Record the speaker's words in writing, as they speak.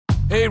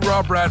Hey,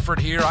 Rob Bradford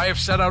here. I have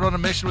set out on a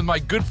mission with my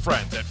good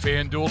friends at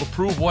FanDuel to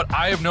prove what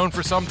I have known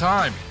for some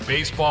time.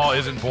 Baseball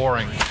isn't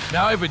boring.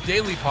 Now I have a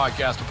daily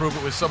podcast to prove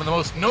it with some of the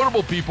most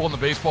notable people in the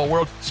baseball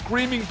world,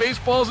 screaming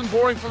baseball isn't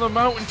boring from the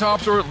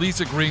mountaintops, or at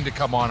least agreeing to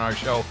come on our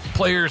show.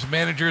 Players,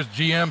 managers,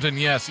 GMs, and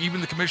yes, even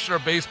the commissioner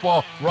of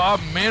baseball, Rob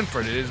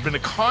Manfred. It has been a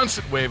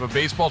constant wave of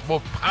baseball's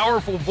most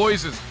powerful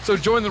voices. So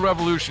join the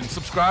revolution.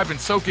 Subscribe and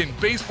soak in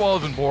Baseball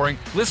Isn't Boring.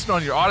 Listen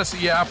on your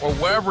Odyssey app or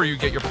wherever you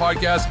get your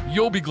podcasts.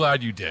 You'll be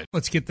glad you did.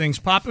 Let's get things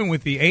popping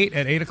with the 8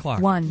 at 8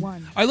 o'clock. One. All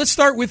right, let's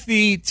start with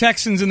the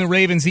Texans and the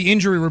Ravens, the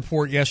injury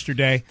report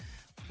yesterday.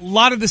 A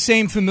lot of the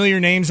same familiar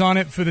names on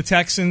it for the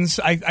Texans.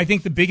 I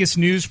think the biggest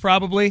news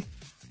probably,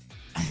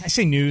 I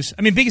say news,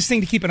 biggest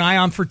thing to keep an eye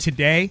on for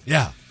today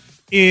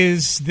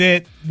is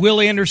that Will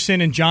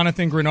Anderson and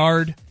Jonathan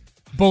Grenard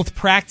both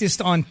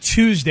practiced on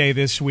Tuesday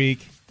this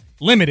week,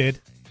 limited,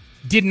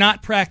 did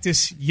not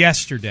practice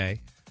yesterday.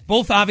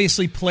 Both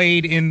obviously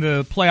played in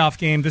the playoff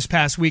game this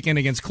past weekend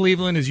against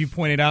Cleveland. As you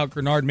pointed out,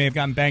 Grenard may have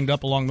gotten banged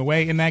up along the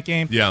way in that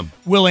game. Yeah.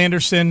 Will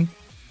Anderson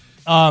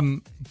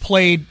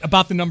played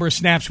about the number of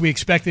snaps we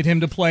expected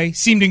him to play.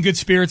 Seemed in good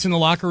spirits in the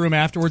locker room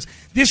afterwards.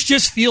 This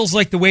just feels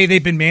like the way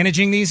they've been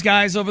managing these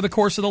guys over the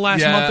course of the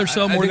last month or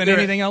so, more than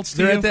anything else.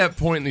 They're at that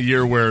point in the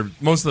year where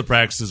most of the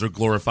practices are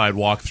glorified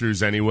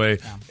walkthroughs anyway,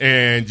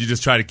 and you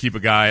just try to keep a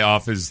guy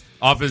off his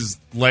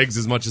legs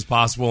as much as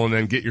possible, and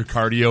then get your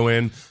cardio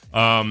in.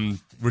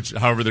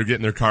 However they're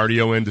getting their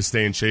cardio in to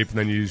stay in shape, and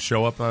then you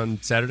show up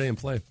on Saturday and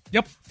play.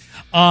 Yep.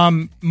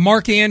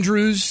 Mark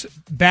Andrews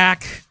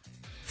back,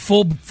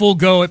 full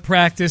go at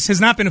practice. Has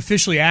not been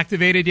officially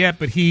activated yet,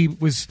 but he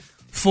was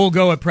full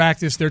go at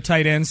practice. They're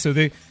tight ends, so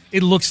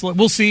it looks like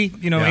we'll see.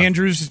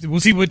 Andrews. We'll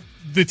see what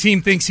the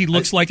team thinks he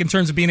looks like in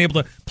terms of being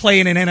able to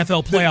play in an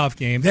NFL playoff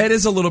game. That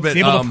is a little bit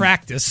able to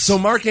practice. So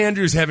Mark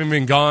Andrews, having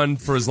been gone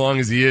for as long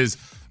as he is,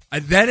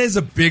 that is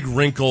a big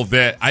wrinkle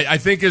that I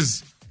think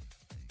is.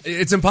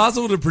 It's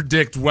impossible to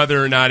predict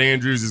whether or not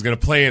Andrews is going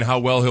to play and how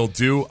well he'll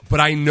do, but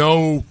I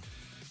know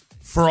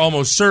for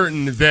almost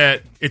certain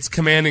that it's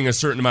commanding a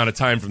certain amount of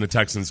time from the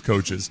Texans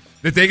coaches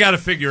that they got to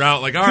figure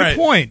out. Like, all right,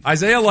 point.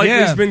 Isaiah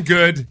Likely's been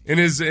good in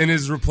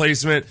his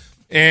replacement,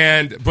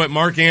 but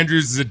Mark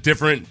Andrews is a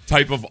different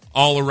type of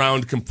all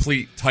around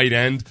complete tight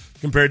end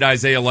compared to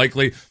Isaiah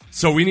Likely.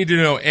 So we need to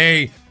know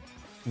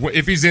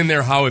if he's in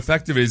there, how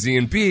effective is he?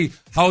 And B,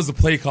 how is the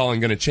play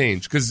calling going to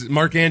change? Because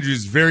Mark Andrews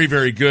is very,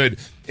 very good,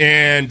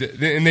 and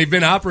they've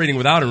been operating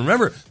without him.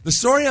 Remember, the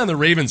story on the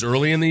Ravens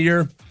early in the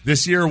year,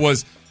 this year,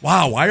 was,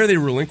 wow, why are they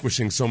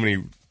relinquishing so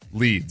many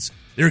leads?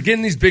 They were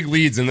getting these big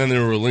leads, and then they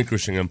were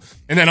relinquishing them.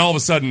 And then all of a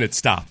sudden it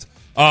stopped.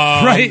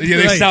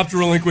 They stopped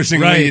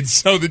relinquishing leads.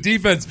 So the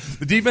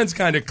defense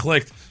kind of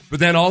clicked, but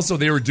then also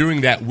they were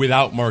doing that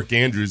without Mark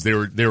Andrews. They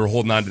were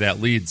holding on to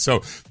that lead.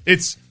 So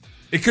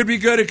it could be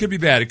good, it could be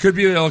bad. It could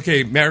be,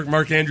 okay,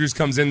 Mark Andrews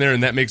comes in there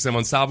and that makes them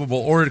unstoppable,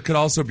 or it could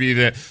also be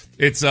that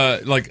it's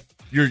like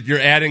you're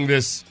adding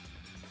this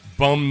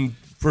bum,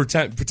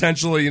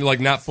 potentially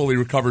like not fully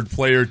recovered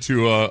player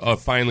to a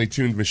finely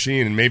tuned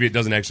machine, and maybe it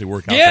doesn't actually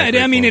work out. Yeah, it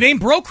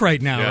ain't broke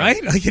right now,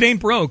 right? Like, it ain't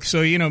broke.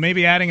 So,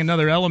 maybe adding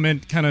another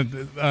element kind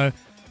of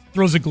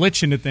throws a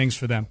glitch into things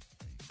for them.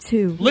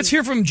 2. Let's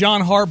hear from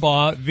John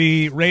Harbaugh,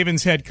 the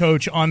Ravens head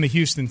coach on the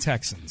Houston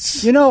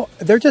Texans.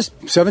 They're just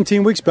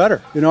 17 weeks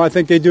better. I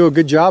think they do a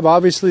good job.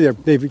 Obviously,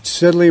 they've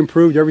steadily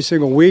improved every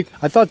single week.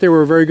 I thought they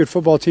were a very good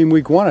football team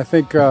week one. I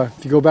think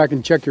if you go back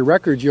and check your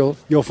records, you'll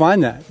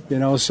find that.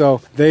 So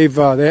they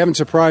haven't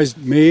surprised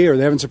me, or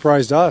they haven't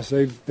surprised us.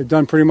 They've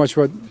done pretty much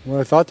what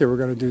I thought they were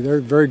going to do. They're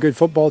a very good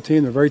football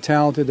team. They're very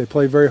talented. They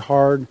play very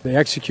hard. They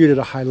execute at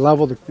a high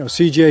level.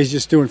 CJ's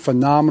just doing a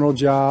phenomenal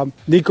job.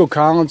 Nico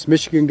Collins,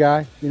 Michigan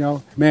guy.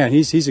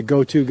 He's a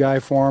go-to guy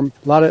for him.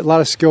 A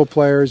lot of skill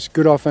players,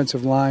 good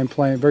offensive line,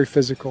 playing very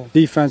physical.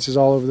 Defense is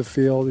all over the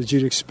field, as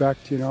you'd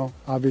expect.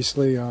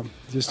 Obviously,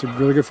 just a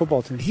really good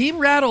football team. He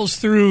rattles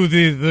through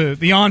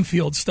the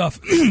on-field stuff.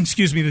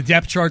 Excuse me, the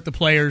depth chart, the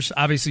players.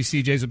 Obviously,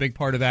 CJ's a big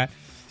part of that.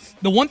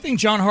 The one thing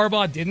John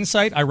Harbaugh didn't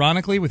cite,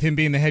 ironically, with him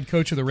being the head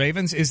coach of the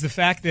Ravens, is the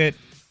fact that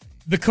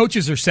the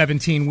coaches are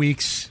 17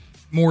 weeks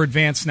more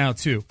advanced now,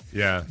 too.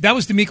 Yeah. That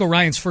was DeMeco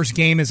Ryans' first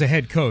game as a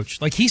head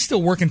coach. Like, he's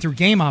still working through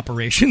game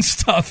operation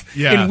stuff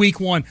in week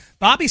one.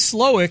 Bobby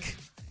Slowick,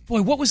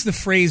 boy, what was the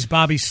phrase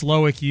Bobby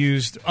Slowick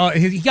used?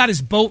 He got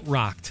his boat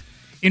rocked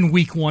in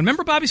week one.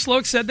 Remember Bobby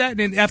Slowick said that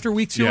after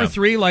week 2 or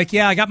 3? Like,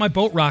 I got my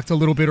boat rocked a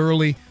little bit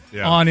early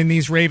on in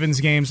these Ravens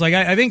games. Like,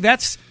 I think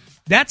that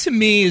to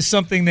me is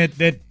something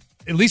that,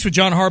 at least with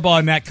John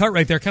Harbaugh in that cut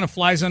right there, kind of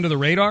flies under the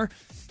radar.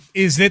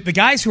 Is that the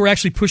guys who are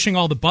actually pushing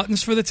all the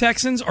buttons for the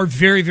Texans are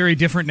very, very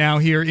different now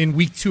here in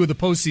week 2 of the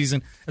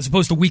postseason as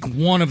opposed to week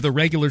one of the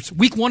regular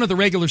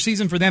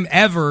season for them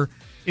ever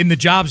in the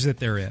jobs that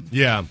they're in.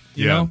 Yeah,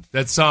 you know?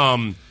 That's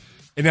and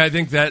And I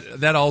think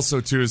that also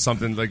too is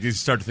something like you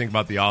start to think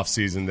about the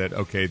offseason that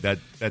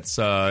that's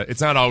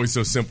it's not always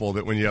so simple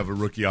that when you have a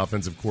rookie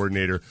offensive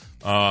coordinator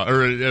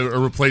or a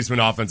replacement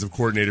offensive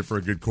coordinator for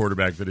a good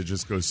quarterback that it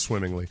just goes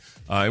swimmingly.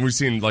 And we've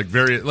seen Ben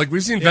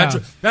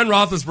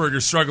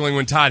Roethlisberger struggling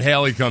when Todd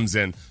Haley comes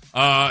in.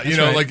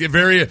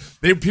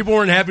 People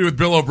weren't happy with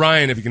Bill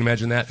O'Brien, if you can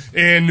imagine that,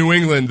 in New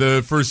England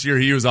the first year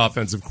he was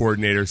offensive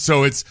coordinator.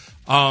 So it's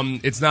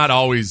not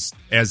always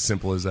as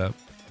simple as that.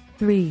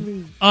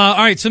 3. All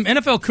right, some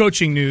NFL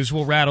coaching news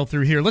we'll rattle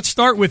through here. Let's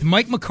start with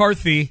Mike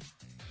McCarthy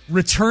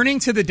returning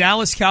to the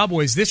Dallas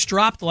Cowboys. This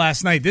dropped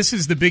last night. This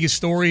is the biggest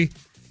story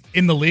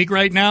in the league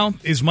right now,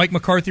 is Mike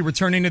McCarthy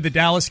returning to the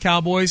Dallas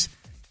Cowboys.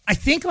 I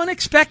think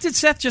unexpected,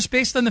 Seth, just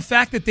based on the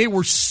fact that they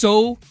were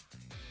so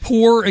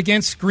poor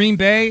against Green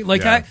Bay.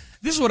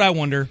 This is what I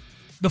wonder.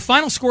 The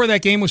final score of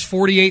that game was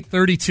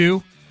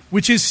 48-32,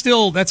 which is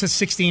still, that's a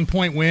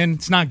 16-point win.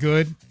 It's not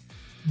good.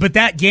 But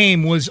that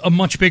game was a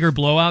much bigger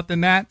blowout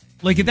than that.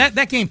 Like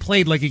that game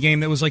played like a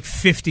game that was like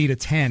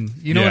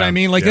 50-10. You know what I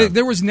mean?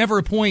 There was never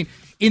a point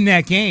in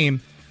that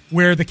game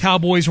where the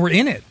Cowboys were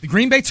in it. The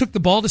Green Bay took the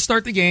ball to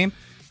start the game,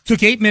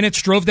 took 8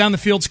 minutes, drove down the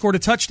field, scored a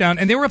touchdown,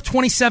 and they were up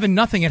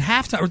 27-0 at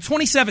halftime, or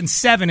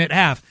 27-7 at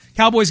half.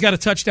 Cowboys got a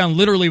touchdown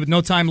literally with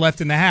no time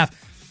left in the half.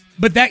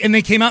 And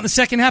they came out in the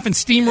second half and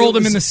steamrolled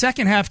them in the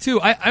second half too.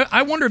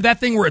 I wonder if that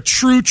thing were a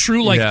true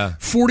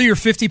 40 or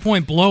 50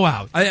 point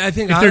blowout. I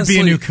think if honestly,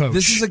 there'd be a new coach.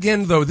 This is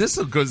again though. This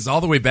goes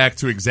all the way back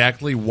to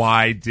exactly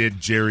why did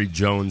Jerry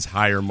Jones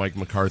hire Mike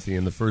McCarthy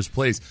in the first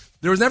place.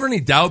 There was never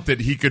any doubt that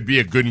he could be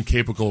a good and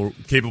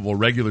capable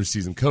regular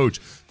season coach,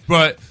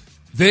 but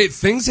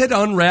things had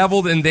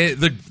unraveled and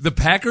the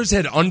Packers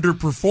had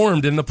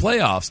underperformed in the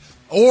playoffs,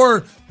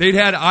 or they'd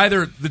had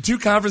either the 2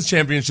 conference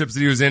championships that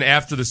he was in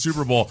after the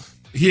Super Bowl.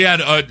 He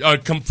had a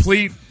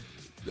complete.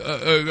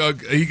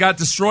 He got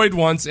destroyed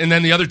once, and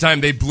then the other time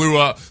they blew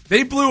a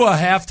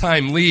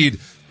halftime lead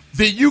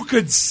that you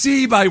could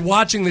see by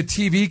watching the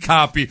TV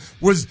copy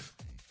was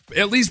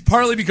at least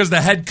partly because the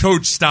head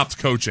coach stopped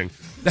coaching.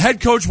 The head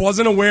coach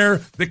wasn't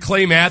aware that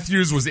Clay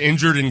Matthews was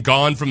injured and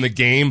gone from the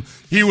game.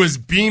 He was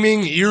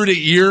beaming ear to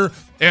ear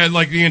and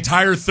like the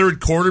entire third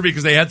quarter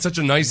because they had such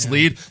a nice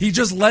lead. He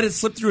just let it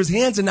slip through his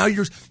hands, and now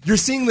you're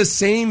seeing the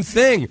same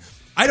thing.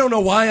 I don't know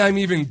why I'm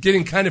even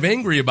getting kind of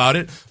angry about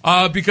it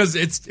because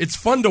it's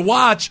fun to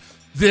watch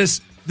this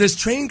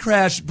train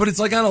crash, but it's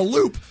like on a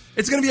loop.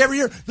 It's going to be every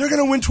year. They're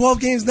going to win 12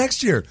 games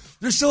next year.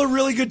 They're still a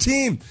really good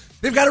team.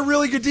 They've got a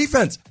really good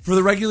defense for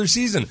the regular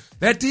season.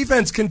 That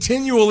defense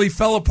continually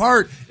fell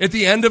apart at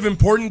the end of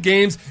important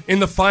games in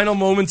the final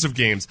moments of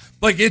games.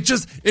 Like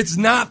it's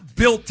not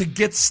built to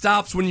get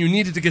stops when you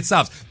need it to get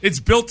stops.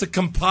 It's built to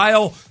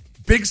compile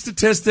big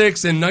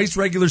statistics and nice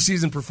regular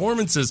season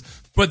performances,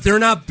 but they're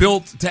not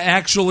built to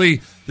actually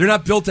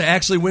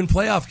win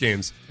playoff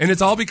games. And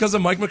it's all because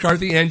of Mike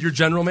McCarthy and your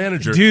general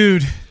manager.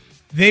 Dude,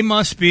 they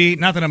must be,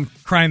 not that I'm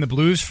crying the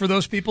blues for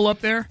those people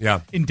up there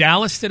in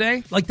Dallas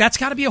today. Like, that's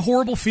got to be a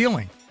horrible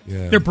feeling.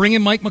 Yeah. They're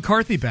bringing Mike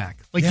McCarthy back.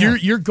 Like,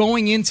 you're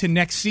going into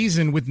next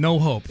season with no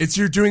hope.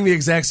 You're doing the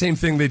exact same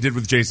thing they did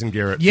with Jason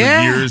Garrett for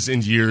years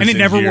and years, and it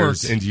never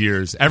worked. And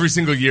years. Every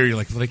single year, you're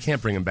like, well, they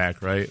can't bring him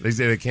back, right? They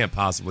say they can't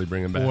possibly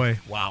bring him back. Boy,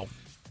 wow.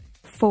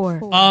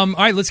 4. All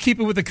right, let's keep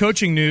it with the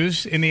coaching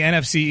news in the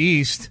NFC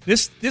East.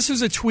 This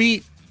was a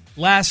tweet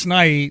last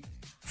night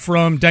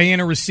from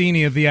Diana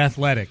Rossini of The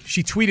Athletic.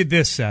 She tweeted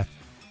this, Seth.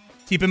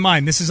 Keep in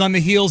mind, this is on the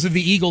heels of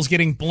the Eagles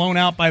getting blown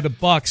out by the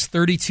Bucs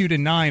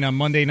 32-9 on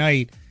Monday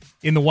night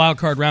in the wild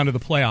card round of the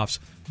playoffs.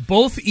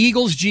 Both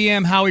Eagles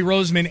GM Howie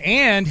Roseman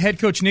and head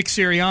coach Nick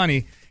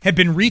Sirianni have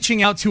been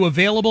reaching out to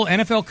available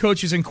NFL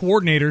coaches and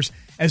coordinators,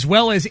 as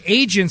well as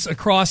agents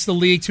across the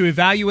league, to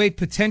evaluate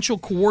potential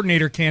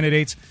coordinator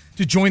candidates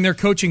to join their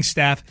coaching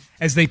staff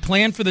as they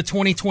plan for the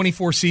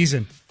 2024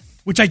 season.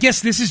 Which I guess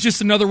this is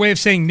just another way of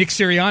saying Nick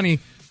Sirianni,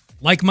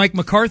 like Mike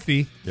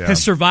McCarthy,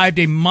 has survived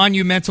a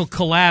monumental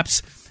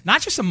collapse.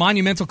 Not just a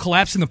monumental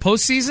collapse in the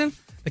postseason.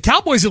 The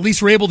Cowboys at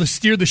least were able to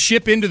steer the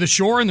ship into the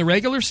shore in the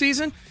regular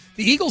season.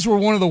 The Eagles were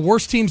one of the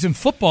worst teams in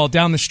football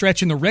down the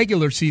stretch in the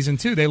regular season,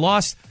 too. They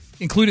lost,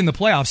 including the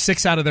playoffs,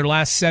 6 out of their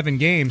last 7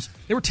 games.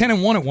 They were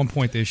 10-1 at one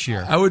point this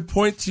year. I would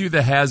point to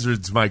the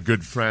hazards, my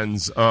good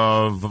friends,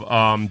 of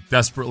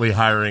desperately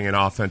hiring an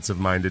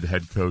offensive-minded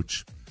head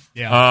coach.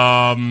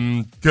 Yeah.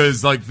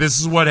 Because this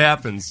is what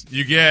happens.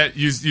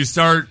 You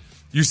start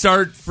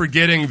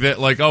forgetting that,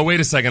 like, oh, wait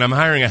a second, I'm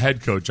hiring a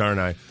head coach, aren't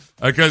I?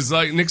 Because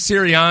Nick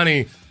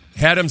Sirianni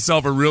had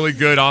himself a really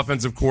good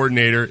offensive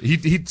coordinator.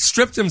 He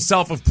stripped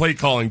himself of play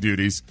calling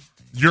duties.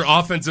 Your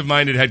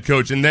offensive-minded head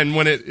coach. And then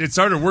when it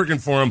started working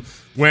for him,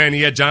 when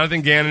he had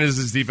Jonathan Gannon as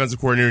his defensive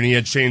coordinator and he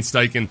had Shane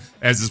Steichen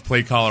as his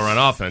play caller on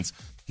offense,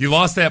 he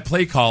lost that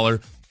play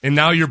caller, and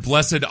now your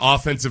blessed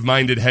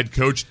offensive-minded head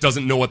coach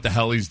doesn't know what the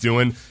hell he's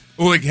doing.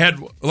 Had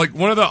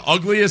one of the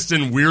ugliest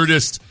and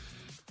weirdest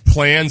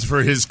plans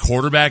for his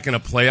quarterback in a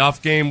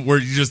playoff game where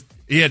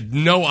he had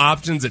no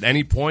options at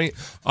any point.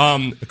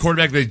 A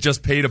quarterback they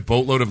just paid a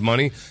boatload of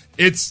money.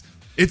 It's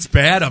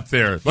bad up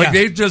there.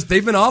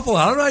 They've been awful.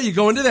 I don't know how you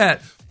go into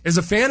that as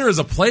a fan or as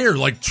a player,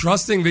 like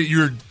trusting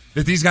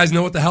that these guys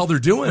know what the hell they're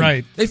doing.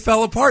 Right. They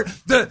fell apart.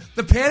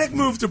 The panic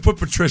move to put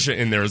Patricia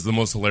in there is the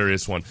most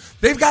hilarious one.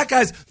 They've got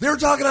guys, they were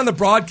talking on the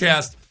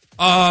broadcast.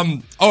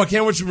 I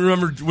can't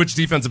remember which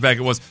defensive back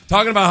it was,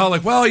 talking about how,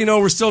 like, well,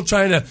 we're still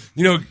trying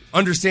to,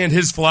 understand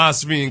his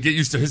philosophy and get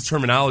used to his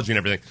terminology and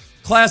everything.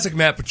 Classic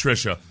Matt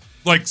Patricia.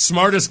 Like,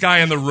 smartest guy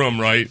in the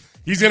room, right?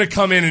 He's going to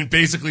come in and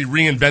basically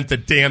reinvent the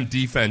damn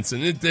defense,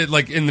 and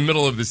like in the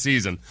middle of the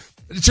season.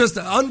 It's just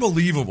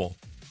unbelievable.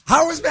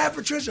 How is Matt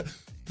Patricia,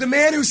 the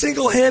man who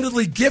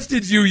single-handedly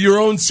gifted you your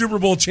own Super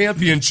Bowl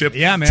championship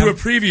to a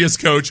previous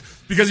coach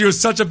because he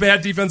was such a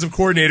bad defensive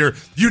coordinator,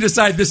 you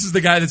decide this is the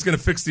guy that's going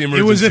to fix the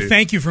emergency? It was a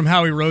thank you from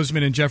Howie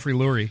Roseman and Jeffrey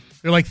Lurie.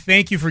 They're like,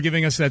 thank you for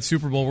giving us that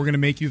Super Bowl. We're going to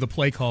make you the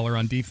play caller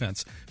on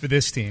defense for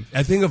this team.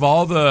 I think of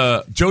all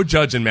the Joe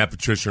Judge and Matt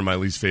Patricia are my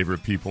least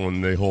favorite people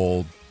in the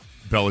whole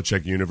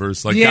Belichick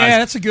universe. Like,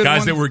 that's a good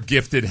guys one. that were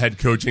gifted head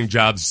coaching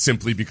jobs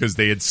simply because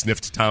they had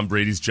sniffed Tom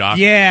Brady's job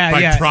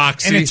by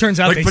proxy. And it turns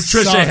out like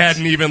Patricia sucked.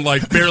 hadn't even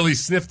barely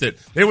sniffed it.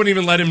 They wouldn't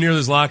even let him near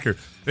his locker.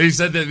 They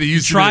said that they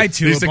used to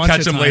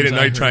catch him late at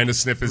night trying to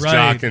sniff his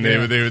jock, and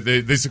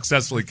they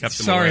successfly kept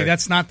him away.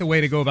 That's not the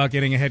way to go about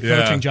getting a head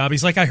coaching job.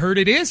 He's like, I heard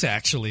it is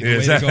actually the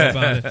way to go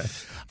about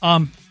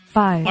it.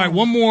 5. All right,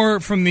 one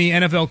more from the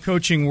NFL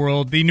coaching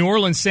world. The New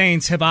Orleans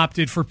Saints have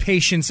opted for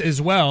patience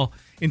as well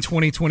in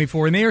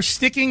 2024, and they are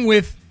sticking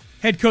with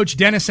head coach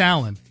Dennis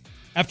Allen.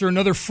 After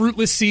another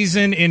fruitless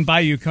season in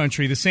Bayou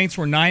Country, the Saints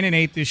were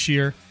 9-8 this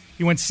year.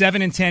 He went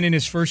 7-10 in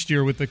his first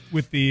year with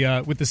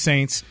the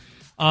Saints.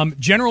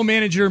 General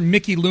manager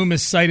Mickey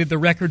Loomis cited the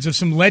records of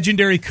some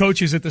legendary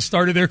coaches at the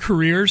start of their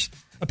careers,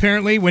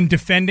 apparently, when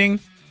defending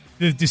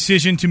the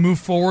decision to move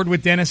forward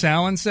with Dennis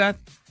Allen, Seth.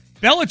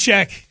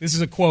 Belichick, this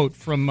is a quote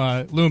from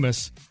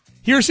Loomis,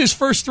 here's his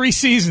first 3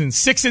 seasons,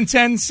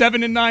 6-10,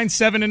 7-9,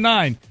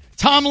 7-9.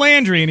 Tom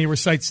Landry, and he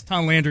recites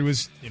Tom Landry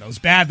was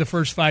bad the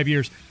first 5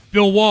 years.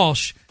 Bill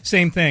Walsh,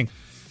 same thing.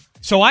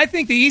 So I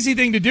think the easy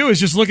thing to do is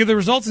just look at the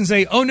results and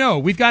say, oh no,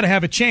 we've got to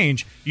have a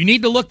change. You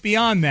need to look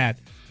beyond that.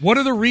 What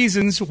are the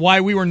reasons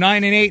why we were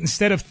 9-8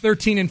 instead of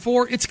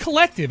 13-4? It's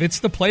collective. It's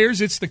the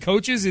players. It's the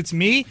coaches. It's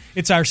me.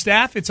 It's our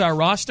staff. It's our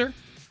roster.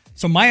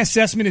 So my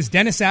assessment is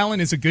Dennis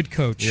Allen is a good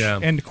coach. Yeah.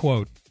 End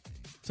quote.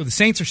 So the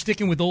Saints are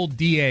sticking with old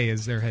DA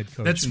as their head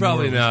coach. That's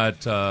probably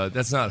not.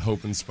 That's not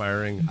hope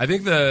inspiring. I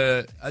think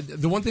the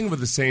one thing with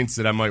the Saints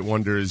that I might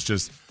wonder is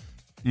just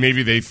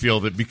maybe they feel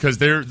that because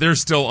they're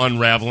still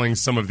unraveling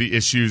some of the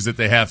issues that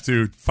they have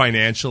to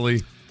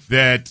financially,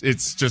 that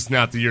it's just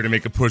not the year to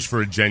make a push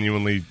for a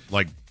genuinely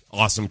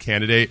awesome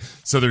candidate,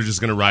 so they're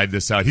just going to ride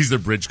this out. He's their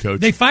bridge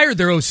coach. They fired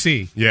their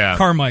OC,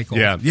 Carmichael.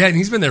 Yeah, and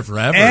he's been there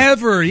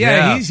forever.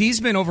 He's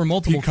been over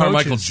multiple Pete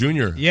Carmichael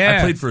Jr. Yeah.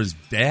 I played for his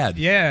dad.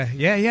 Yeah.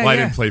 Well, I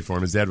didn't play for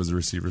him. His dad was a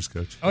receivers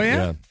coach. Oh,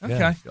 yeah? Okay.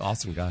 Yeah.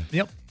 Awesome guy.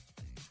 Yep.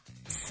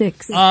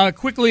 6.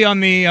 Quickly on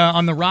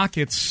the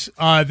Rockets,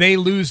 they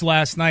lose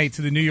last night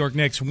to the New York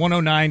Knicks,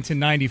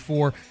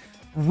 109-94.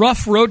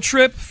 Rough road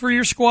trip for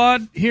your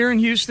squad here in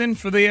Houston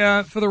for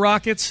the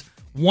Rockets,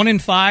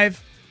 1-5.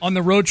 On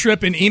the road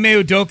trip, and Ime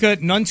Udoka,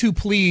 none too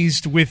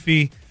pleased with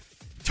the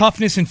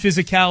toughness and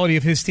physicality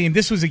of his team.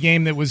 This was a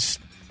game that was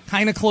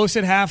kind of close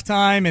at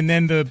halftime, and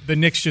then the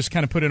Knicks just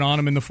kind of put it on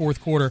him in the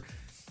fourth quarter.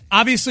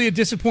 Obviously, a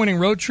disappointing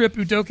road trip,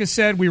 Udoka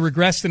said. We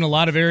regressed in a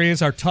lot of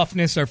areas, our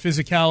toughness, our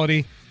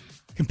physicality,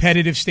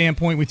 competitive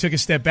standpoint. We took a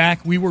step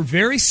back. We were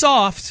very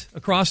soft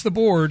across the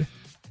board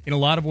in a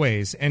lot of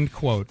ways, end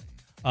quote.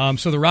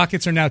 So the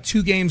Rockets are now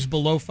 2 games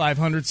below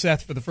 500,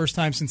 Seth, for the first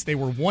time since they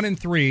were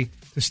 1-3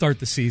 to start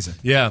the season.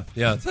 Yeah,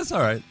 that's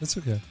all right. That's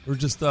okay. We're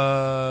just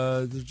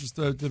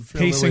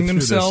pacing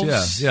themselves.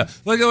 This. Yeah.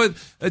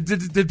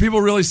 Did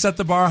people really set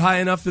the bar high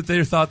enough that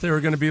they thought they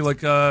were going to be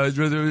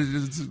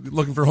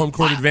looking for home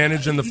court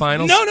advantage in the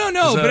finals?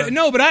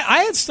 No. But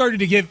I had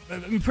started to get,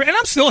 and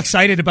I'm still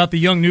excited about the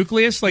young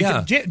nucleus.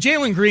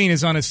 Jalen Green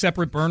is on a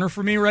separate burner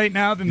for me right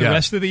now than the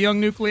rest of the young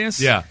nucleus.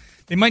 Yeah.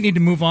 They might need to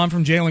move on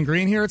from Jalen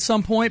Green here at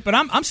some point, but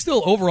I'm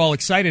still overall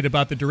excited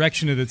about the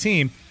direction of the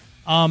team.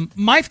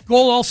 My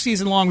goal all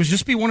season long was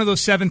just be one of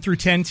those 7 through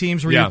 10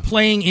 teams where you're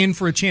playing in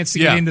for a chance to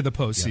get into the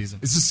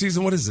postseason. Is this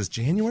season, what is this,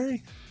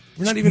 January?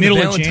 We're not even middle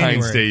to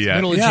Valentine's Day yet.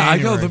 Middle of January. I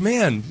go, but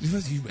man,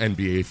 you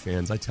NBA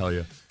fans, I tell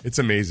you, it's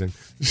amazing.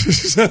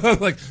 They're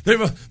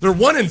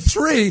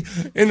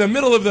 1-3 in the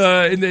middle of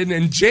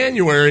in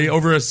January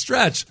over a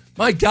stretch.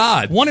 My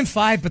God,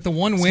 1-5, but the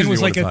one win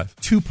was like a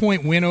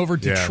 2-point win over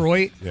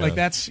Detroit.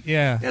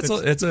 Yeah.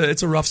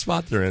 It's a rough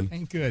spot they're in.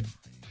 Ain't good.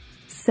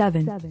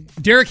 7.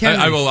 Derrick Henry.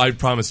 I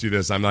promise you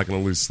this. I'm not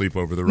going to lose sleep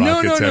over the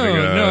Rockets having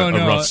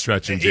a rough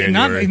stretch in January.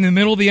 Not in the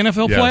middle of the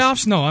NFL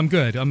playoffs? No, I'm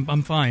good.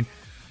 I'm fine.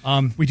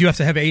 We do have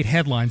to have 8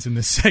 headlines in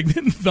this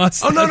segment.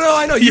 Thus, no,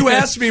 I know. You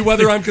asked me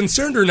whether I'm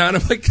concerned or not.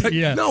 I'm like,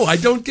 no, I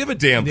don't give a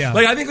damn. Yeah.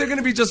 I think they're going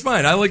to be just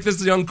fine. I like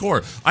this young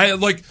core. I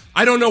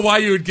don't know why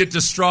you would get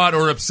distraught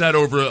or upset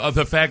over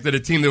the fact that a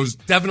team that was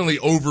definitely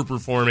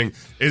overperforming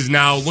is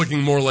now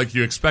looking more like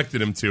you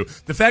expected them to.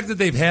 The fact that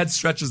they've had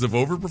stretches of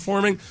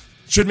overperforming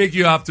should make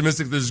you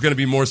optimistic there's going to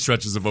be more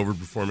stretches of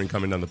overperforming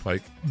coming down the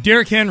pike.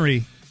 Derrick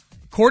Henry,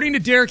 according to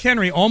Derrick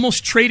Henry,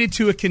 almost traded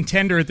to a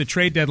contender at the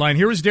trade deadline.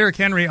 Here was Derrick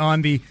Henry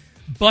on the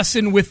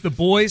Bussin' with the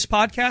Boys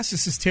podcast.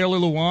 This is Taylor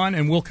Lewan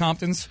and Will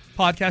Compton's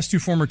podcast, two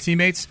former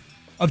teammates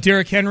of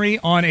Derrick Henry,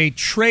 on a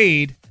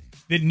trade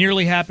that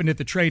nearly happened at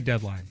the trade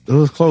deadline. It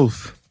was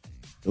close.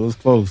 Like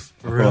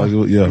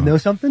You know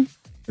something?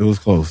 It was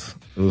close.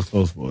 It was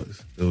close,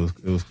 boys.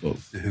 It was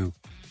close. To who?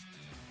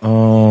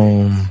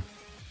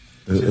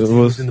 It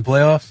was in the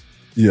playoffs.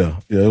 Yeah.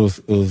 It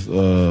was.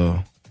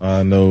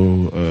 I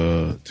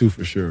know 2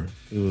 for sure.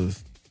 It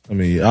was. I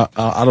mean,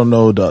 I don't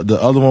know the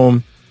other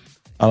one.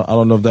 I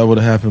don't know if that would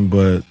have happened,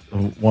 but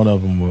one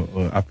of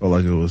them, I felt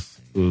like it was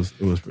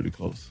pretty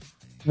close.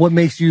 What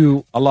makes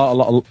you a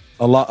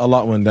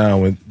lot went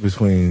down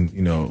between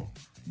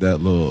that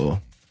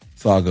little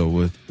saga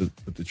with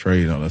the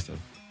trade and all that stuff.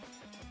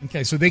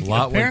 Okay, so they a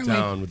lot went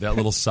down with that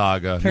little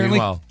saga. Apparently,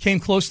 Meanwhile, came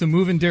close to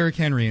moving Derrick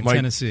Henry in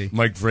Tennessee.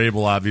 Mike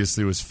Vrabel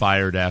obviously was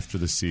fired after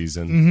the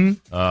season.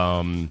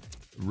 The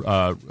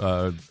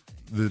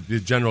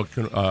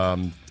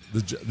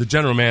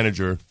general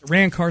manager,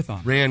 Ran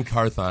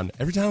Carthon.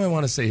 Every time I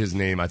want to say his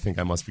name, I think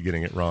I must be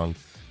getting it wrong.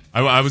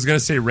 I was going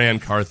to say Ran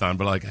Carthon,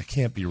 but I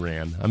can't be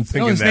Ran. I'm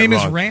thinking his that name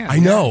wrong. is Ran. I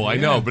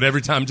know, but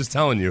every time, I'm just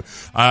telling you,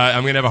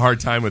 I'm going to have a hard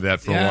time with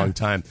that for a long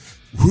time.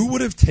 Who would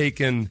have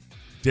taken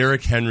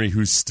Derrick Henry,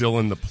 who's still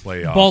in the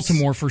playoffs?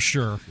 Baltimore for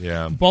sure.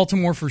 Yeah,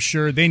 Baltimore for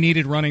sure. They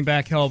needed running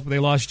back help. They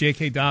lost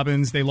J.K.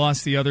 Dobbins. They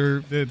lost the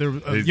other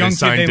young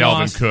signed kid they Dalvin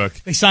lost. Cook.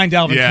 They signed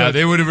Dalvin Cook. Yeah,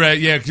 they would have.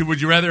 Yeah, would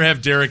you rather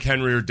have Derrick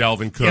Henry or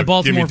Dalvin Cook? Yeah,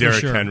 Baltimore. Give me Derrick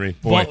for sure. Henry.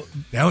 Boy,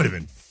 that would have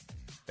been.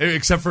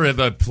 Except for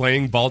the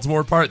playing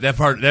Baltimore part, that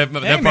part would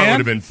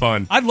have been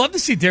fun. I'd love to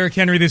see Derrick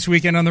Henry this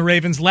weekend on the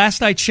Ravens.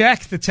 Last I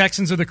checked, the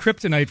Texans are the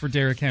kryptonite for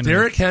Derrick Henry.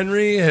 Derrick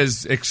Henry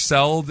has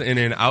excelled in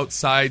an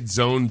outside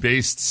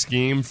zone-based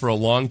scheme for a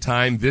long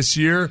time. This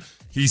year,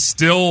 he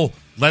still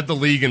led the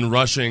league in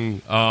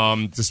rushing,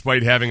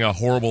 despite having a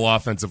horrible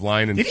offensive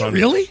line in front of him.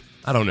 Really?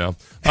 I don't know.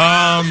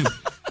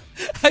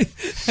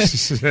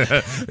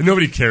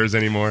 Nobody cares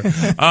anymore.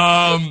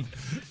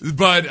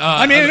 But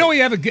I know he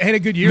had a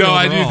good year. No,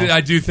 overall.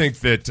 I do think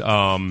that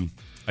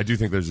I do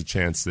think there's a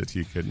chance that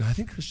he could. I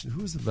think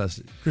who was the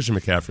best? Christian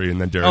McCaffrey and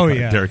then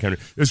Derrick Henry.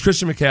 It was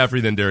Christian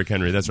McCaffrey, then Derrick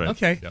Henry. That's right.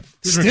 Okay. Yeah.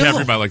 Christian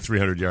McCaffrey by like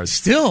 300 yards.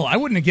 Still, I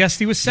wouldn't have guessed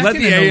he was second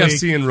Led the in the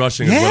AFC league. in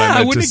rushing is what I meant to say.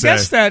 I wouldn't have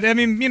guessed that. I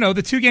mean,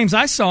 the 2 games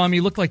I saw him,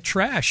 he looked like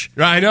trash.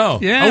 I know.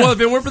 Yeah. Oh, well,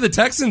 if it weren't for the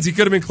Texans, he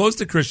could have been close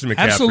to Christian McCaffrey.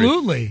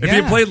 Absolutely. If he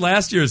had played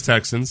last year's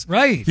Texans,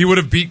 right, he would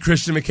have beat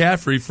Christian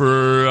McCaffrey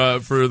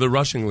for the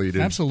rushing lead.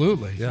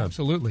 Absolutely. Yeah.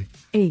 Absolutely.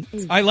 8. All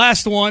right,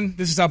 last one.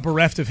 This is how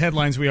bereft of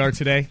headlines we are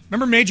today.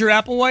 Remember Major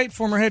Applewhite,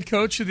 former head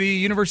coach of the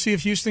University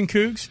of Houston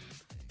Cougs?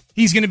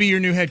 He's going to be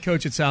your new head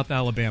coach at South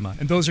Alabama.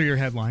 And those are your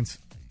headlines.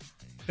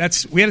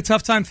 We had a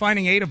tough time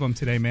finding 8 of them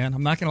today, man.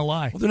 I'm not going to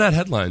lie. Well, they're not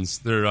headlines.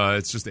 They're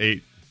it's just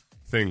 8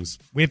 things.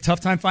 We had a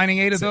tough time finding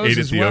 8 of those 8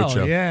 as at the well.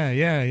 Ocho.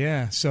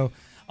 Yeah. So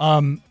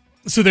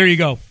there you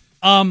go.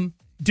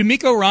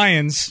 DeMeco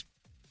Ryans,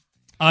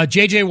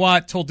 J.J.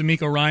 Watt told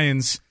DeMeco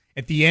Ryans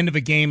at the end of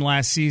a game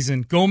last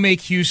season, go make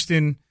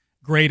Houston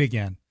great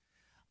again.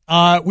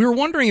 We were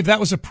wondering if that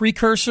was a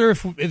precursor,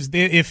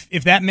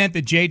 if that meant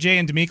that J.J.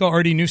 and DeMeco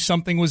already knew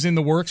something was in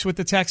the works with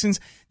the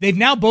Texans. They've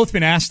now both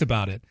been asked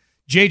about it,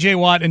 J.J.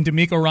 Watt and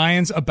DeMeco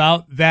Ryans,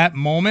 about that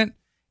moment,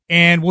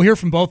 and we'll hear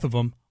from both of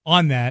them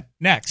on that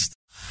next.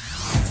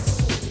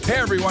 Hey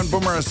everyone,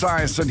 Boomer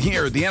Esiason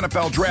here. The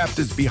NFL Draft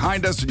is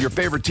behind us and your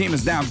favorite team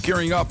is now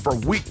gearing up for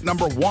week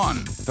number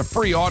 1. The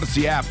free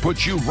Odyssey app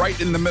puts you right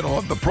in the middle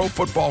of the pro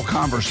football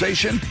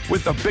conversation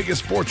with the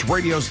biggest sports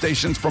radio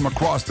stations from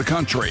across the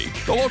country.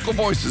 The local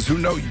voices who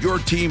know your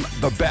team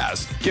the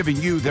best, giving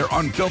you their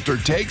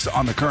unfiltered takes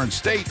on the current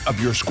state of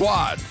your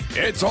squad.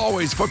 It's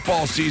always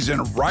football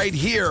season right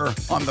here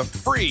on the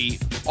free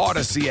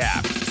Odyssey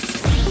app.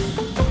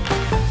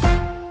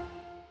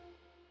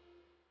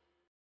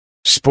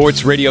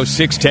 Sports Radio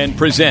 610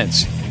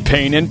 presents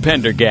Payne and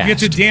Pendergast. We'll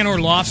get to Dan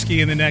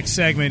Orlovsky in the next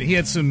segment. He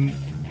had some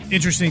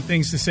interesting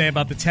things to say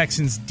about the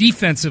Texans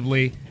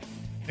defensively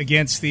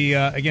against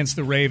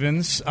the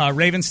Ravens.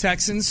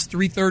 Ravens-Texans,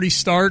 3:30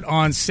 start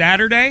on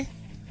Saturday.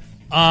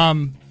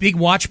 Big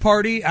watch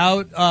party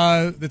out.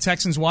 The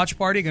Texans watch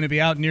party going to be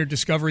out near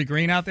Discovery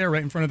Green out there,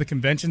 right in front of the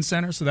convention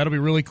center. So that'll be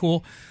really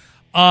cool.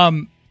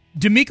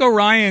 DeMeco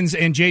Ryans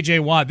and J.J.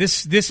 Watt,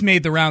 this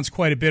made the rounds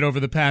quite a bit over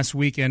the past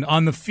weekend.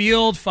 On the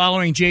field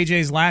following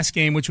J.J.'s last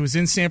game, which was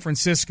in San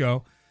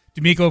Francisco,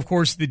 DeMeco, of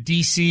course, the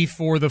DC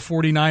for the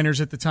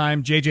 49ers at the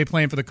time, J.J.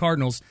 playing for the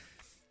Cardinals.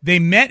 They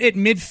met at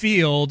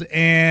midfield,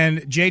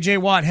 and J.J.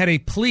 Watt had a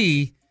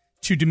plea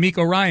to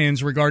DeMeco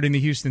Ryans regarding the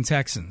Houston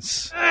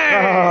Texans.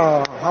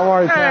 Oh, how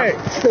are you,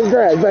 Pat?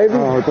 Congrats, baby.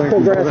 Oh,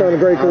 congrats on a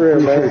great career,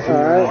 man.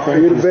 All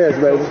right? You're the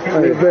best, baby.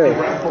 You're the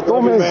best.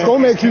 Go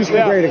make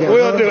Houston great again.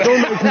 We'll do it. Go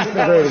make Houston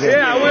great again.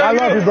 Yeah, I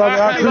love you,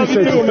 brother. I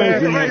appreciate you.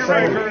 Thank you,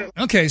 man.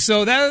 Okay,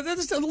 so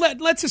that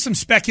led to some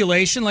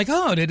speculation, like,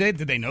 did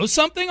they know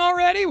something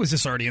already? Was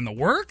this already in the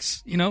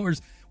works? Or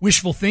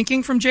wishful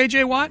thinking from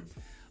J.J. Watt?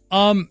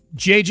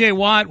 J.J.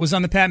 Watt was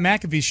on the Pat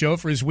McAfee show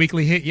for his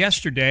weekly hit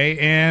yesterday,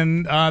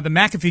 and the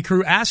McAfee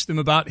crew asked him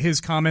about his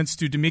comments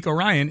to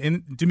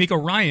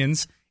DeMeco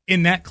Ryans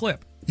in that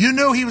clip. You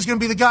knew he was going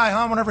to be the guy,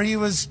 huh? Whenever he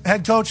was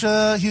head coach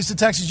of Houston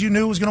Texans, you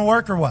knew it was going to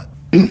work, or what?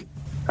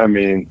 I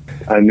mean,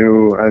 I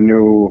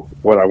knew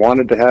what I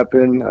wanted to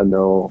happen. I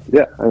know,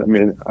 yeah. I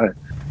mean,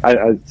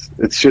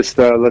 it's just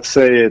let's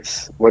say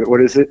it's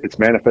what is it? It's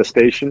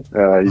manifestation.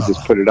 You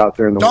just put it out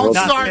there in the world.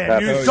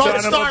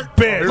 Don't start,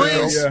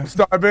 please. Yeah.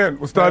 Start in,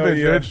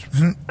 bitch.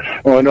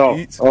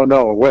 Oh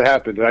no! What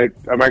happened?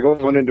 Am I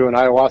going into an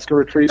ayahuasca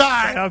retreat?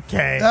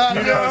 Okay.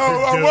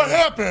 What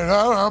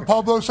happened?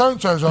 Pablo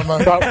Sanchez.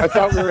 I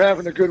thought we were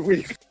having a good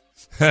week.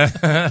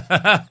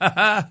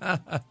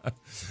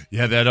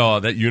 Yeah,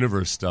 that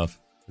universe stuff.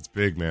 It's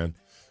big, man.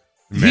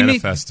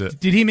 Manifest it.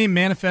 Did he mean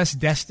manifest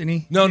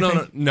destiny? No.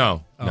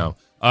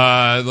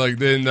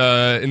 Like in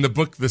the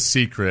book The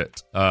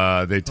Secret,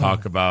 they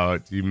talk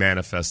about you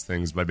manifest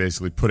things by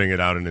basically putting it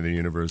out into the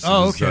universe.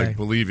 Oh, okay. Like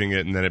believing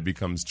it, and then it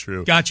becomes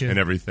true. Gotcha. And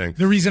everything.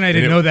 The reason I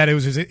didn't know that it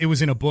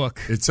was in a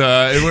book. It's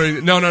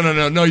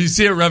no. You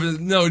see it.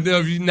 No.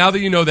 Now that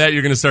you know that,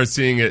 you're going to start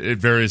seeing it at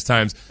various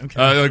times.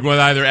 Okay. Like when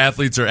either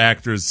athletes or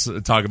actors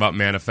talk about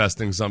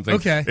manifesting something.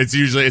 Okay.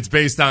 It's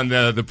based on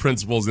the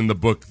principles in the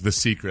book The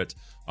Secret.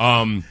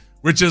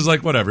 Which is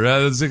like whatever.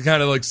 It's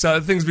kind of like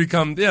things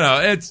become.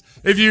 It's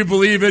if you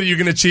believe it, you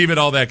can achieve it.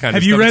 All that kind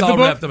of stuff. Have you read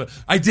it's the book?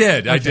 I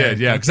did.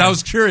 Yeah, because I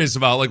was curious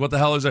about like what the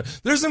hell is there.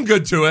 There's some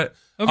good to it.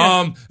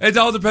 Okay. It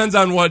all depends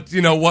on what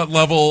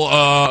level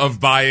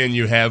of buy-in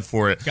you have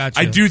for it. Gotcha.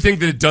 I do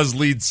think that it does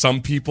lead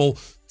some people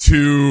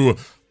to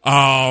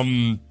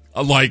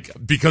like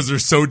because they're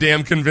so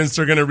damn convinced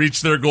they're going to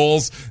reach their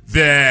goals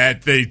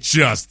that they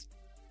just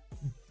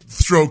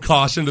throw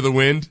caution to the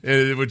wind,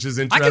 which is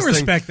interesting. I can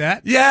respect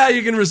that. Yeah,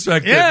 you can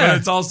respect it, but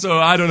it's also,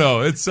 I don't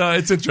know, it's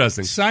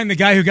interesting. Sign the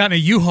guy who got in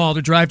a U-Haul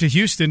to drive to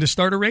Houston to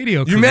start a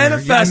radio career. You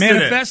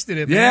manifested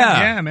it. Man.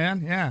 Yeah,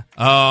 man. Yeah.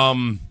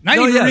 Now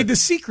you read The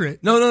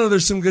Secret. No,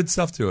 there's some good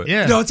stuff to it.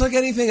 Yeah. No, it's like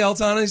anything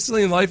else,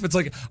 honestly, in life. It's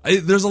like,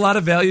 there's a lot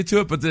of value to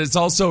it, but it's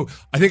also,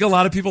 I think a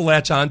lot of people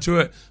latch onto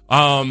it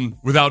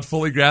without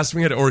fully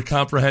grasping it or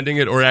comprehending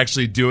it or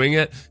actually doing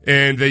it,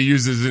 and they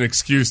use it as an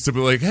excuse to be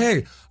like,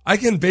 hey, I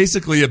can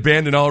basically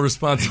abandon all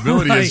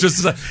responsibility. Right. It's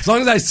just as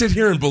long as I sit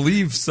here and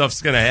believe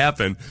stuff's going to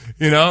happen,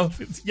 Yes.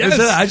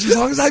 As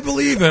long as I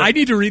believe it. I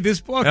need to read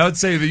this book. I would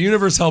say the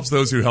universe helps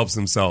those who helps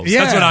themselves.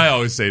 Yeah. That's what I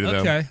always say to them.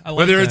 Okay, I like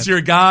whether that. it's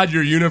your God,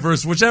 your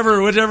universe,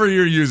 whichever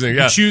you're using.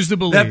 Yeah. Choose to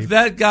believe.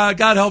 That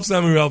God helps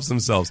them who helps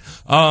themselves.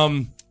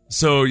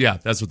 So yeah,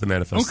 that's what the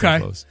manifesto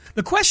flows.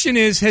 The question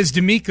is, has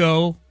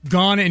DeMeco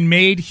gone and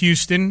made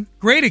Houston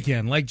great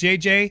again, like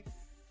JJ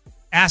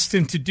asked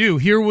him to do?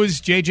 Here was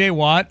J.J.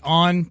 Watt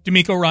on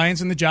DeMeco Ryans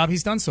and the job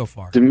he's done so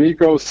far.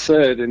 DeMeco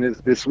said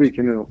this week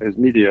in his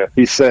media,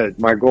 he said,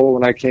 my goal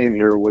when I came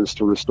here was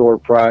to restore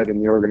pride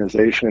in the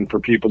organization and for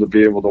people to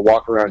be able to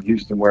walk around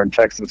Houston wearing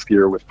Texans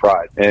gear with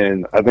pride.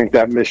 And I think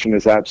that mission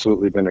has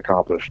absolutely been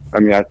accomplished. I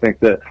mean, I think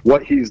that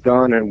what he's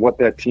done and what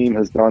that team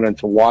has done, and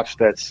to watch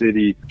that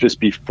city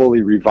just be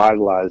fully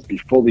revitalized, be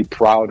fully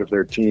proud of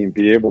their team,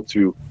 be able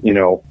to,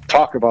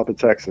 talk about the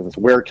Texans,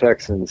 wear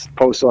Texans,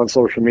 post on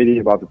social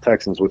media about the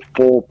Texans with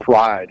full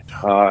pride,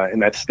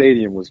 and that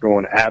stadium was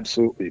going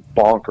absolutely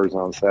bonkers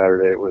on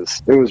Saturday. It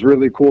was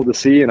really cool to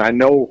see, and I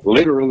know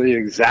literally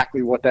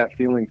exactly what that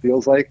feeling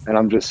feels like, and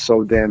I'm just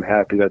so damn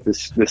happy that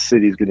this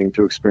city's getting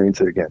to experience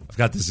it again. I've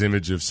got this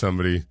image of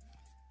somebody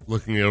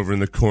looking over in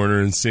the corner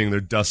and seeing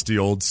their dusty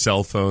old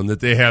cell phone that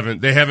they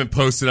haven't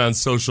posted on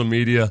social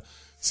media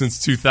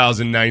since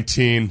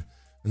 2019,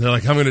 and they're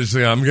like, I'm gonna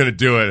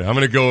do it. I'm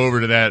gonna go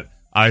over to that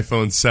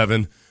iPhone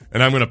 7.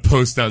 And I'm going to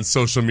post on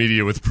social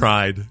media with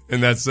pride,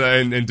 and that's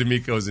and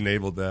DeMeco's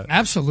enabled that.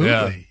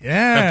 Absolutely,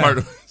 yeah. That part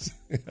was,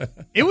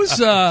 it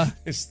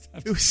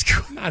was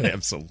cool. Not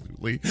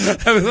absolutely.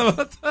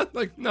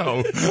 Like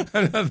no.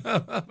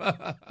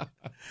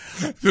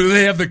 Do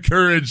they have the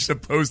courage to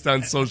post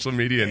on social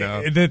media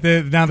now?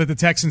 Now that the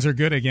Texans are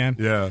good again.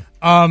 Yeah.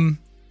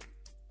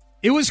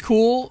 It was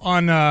cool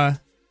on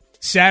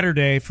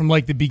Saturday from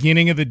like the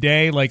beginning of the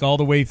day, like all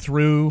the way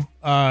through,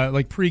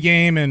 like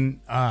pregame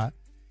and.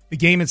 The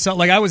game itself,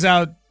 like I was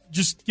out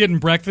just getting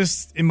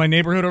breakfast in my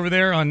neighborhood over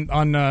there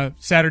on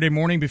Saturday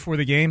morning before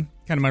the game,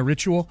 kind of my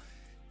ritual.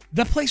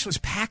 That place was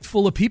packed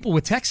full of people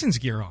with Texans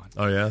gear on.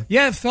 Oh yeah,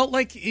 yeah. It felt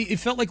like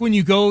when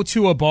you go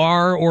to a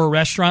bar or a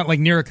restaurant like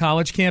near a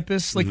college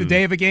campus, like the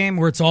day of a game,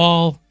 where it's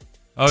all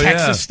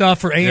Texas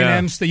stuff or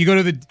A&M stuff. You go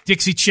to the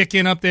Dixie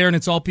Chicken up there, and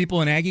it's all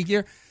people in Aggie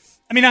gear.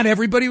 I mean, not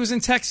everybody was in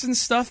Texans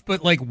stuff,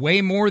 but like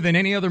way more than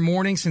any other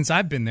morning since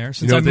I've been there,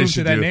 since I moved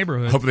to that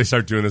neighborhood. I hope they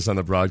start doing this on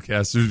the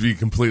broadcast. It would be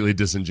completely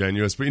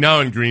disingenuous. But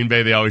in Green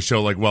Bay, they always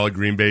show like, while a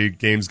Green Bay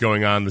game's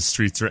going on, the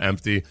streets are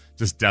empty,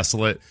 just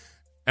desolate.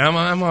 And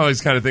I'm always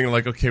kind of thinking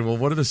like, okay, well,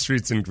 what are the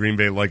streets in Green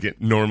Bay like it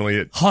normally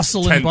at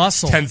hustle and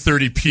bustle,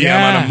 10:30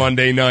 p.m. on a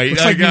Monday night?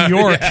 Looks like New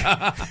York.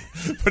 Yeah.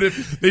 But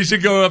if they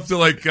should go up to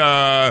like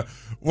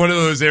one of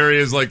those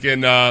areas like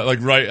in the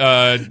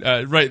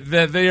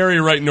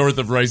area right north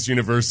of Rice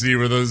University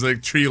where those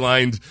like tree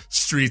lined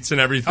streets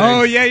and everything.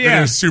 Oh yeah.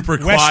 They're super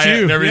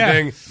quiet and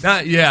everything.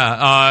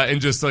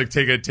 And just like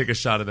take a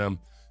shot of them.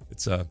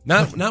 It's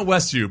not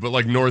West U, but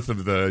like north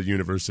of the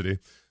university.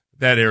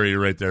 That area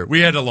right there.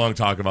 We had a long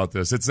talk about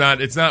this. It's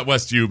not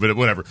West U, but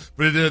whatever.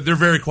 But they're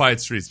very quiet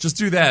streets. Just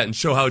do that and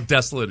show how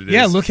desolate it is.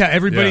 Yeah, look how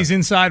everybody's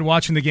inside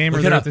watching the game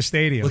or they're at the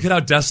stadium. Look at how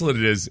desolate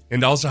it is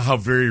and also how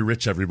very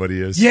rich everybody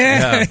is.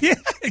 Yeah,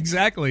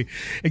 exactly.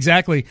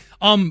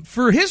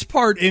 For his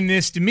part in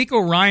this,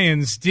 DeMeco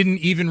Ryans didn't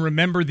even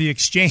remember the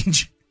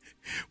exchange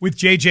with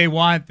J.J.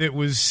 Watt that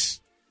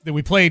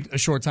we played a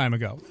short time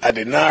ago. I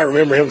did not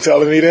remember him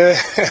telling me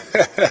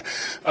that.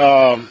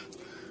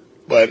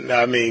 But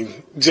I mean,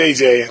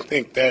 JJ, I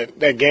think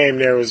that game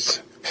there was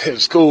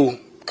cool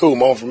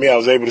moment for me. I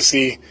was able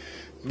to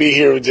be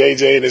here with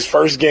JJ in his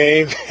first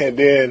game and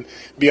then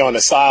be on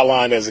the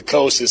sideline as a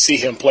coach to see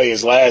him play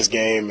his last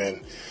game.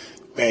 And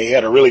man, he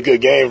had a really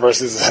good game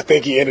versus, I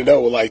think he ended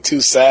up with like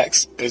 2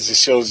 sacks. It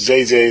just shows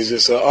JJ is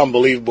just an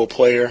unbelievable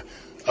player.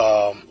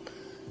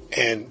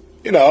 And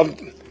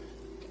I'm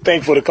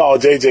thankful to call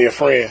JJ a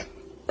friend,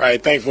 right?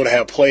 Thankful to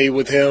have played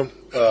with him.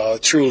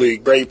 Truly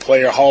great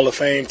player, Hall of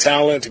Fame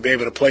talent. To be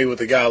able to play with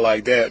a guy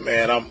like that,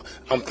 man,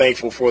 I'm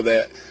thankful for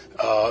that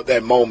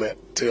moment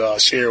to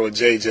share with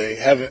JJ.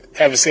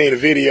 Haven't seen the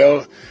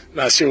video.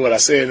 Not sure what I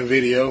said in the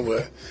video,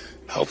 but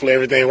hopefully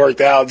everything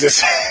worked out.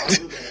 Just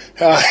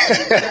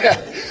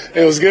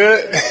it was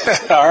good.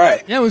 All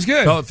right. Yeah, it was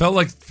good.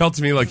 Felt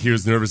to me like he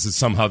was nervous that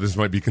somehow this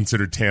might be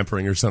considered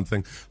tampering or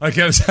something. Like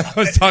I was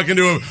talking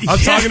to him. I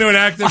was talking to an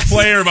active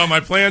player about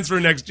my plans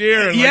for next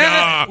year. And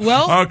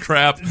oh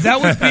crap.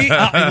 That would be.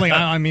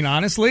 I mean,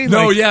 honestly.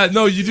 No,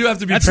 you do have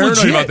to be paranoid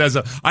legit. about that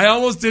stuff. I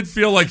almost did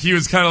feel like he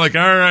was kind of like,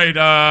 all right,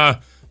 I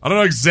don't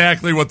know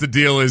exactly what the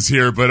deal is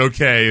here, but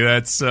okay,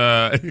 that's.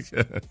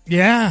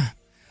 Yeah.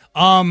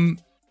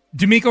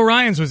 DeMeco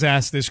Ryans was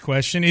asked this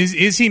question.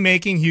 Is he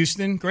making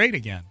Houston great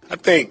again? I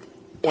think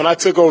when I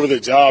took over the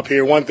job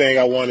here, one thing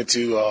I wanted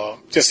to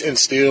just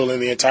instill in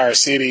the entire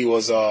city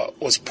was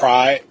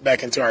pride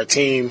back into our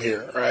team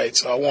here, right?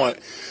 So I want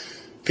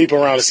people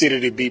around the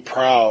city to be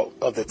proud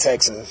of the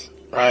Texans,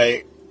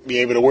 right? Be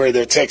able to wear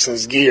their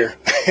Texans gear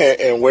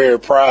and wear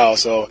it proud.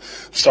 So I'm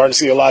starting to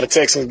see a lot of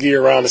Texans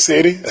gear around the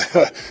city.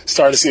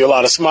 Starting to see a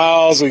lot of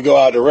smiles. We go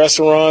out to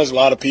restaurants. A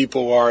lot of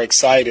people are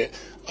excited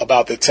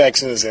about the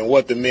Texans and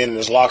what the men in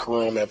his locker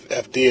room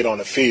have did on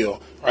the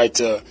field, right,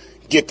 to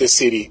get the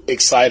city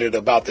excited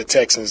about the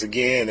Texans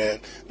again. And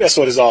that's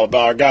what it's all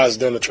about. Our guys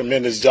done a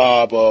tremendous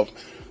job of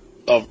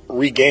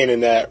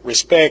regaining that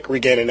respect,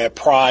 regaining that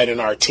pride in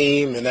our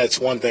team, and that's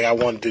one thing I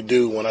wanted to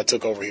do when I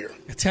took over here.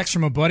 A text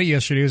from a buddy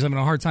yesterday who was having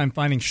a hard time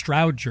finding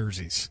Stroud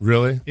jerseys.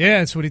 Really? Yeah,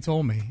 that's what he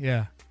told me,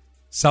 yeah.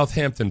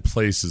 Southampton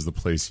Place is the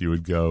place you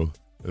would go.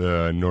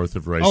 North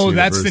of Rice. Oh, University.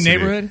 that's the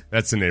neighborhood?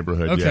 That's the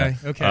neighborhood, okay,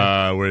 yeah. Okay.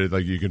 Where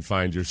like you can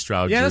find your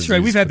Stroud jerseys. Yeah, that's right.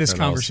 We've had this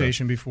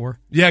conversation before.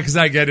 Yeah, because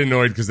I get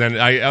annoyed because then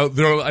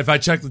if I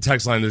check the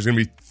text line, there's going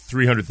to be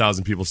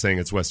 300,000 people saying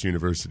it's West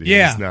University.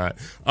 Yeah. It's not.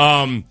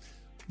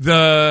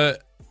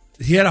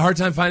 He had a hard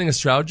time finding a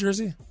Stroud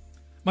jersey?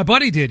 My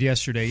buddy did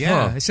yesterday,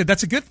 yeah. Huh. I said,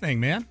 that's a good thing,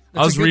 man.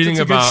 That's a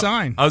good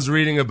sign. I was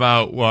reading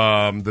about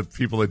the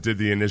people that did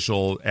the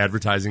initial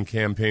advertising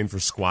campaign for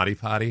Squatty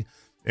Potty.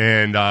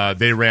 And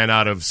they ran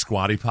out of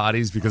Squatty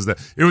Potties because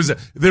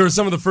they were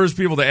some of the first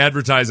people to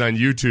advertise on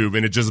YouTube,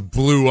 and it just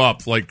blew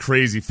up like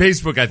crazy.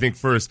 Facebook, I think,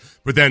 first,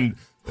 but then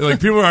like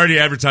people were already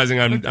advertising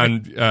on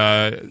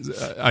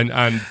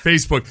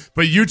Facebook,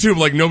 but YouTube,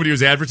 like nobody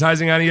was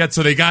advertising on it yet,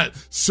 so they got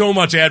so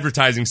much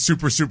advertising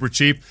super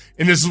cheap.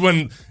 And this is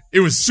when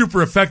it was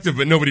super effective,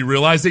 but nobody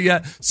realized it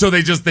yet. So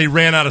they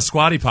ran out of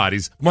Squatty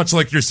Potties, much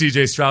like your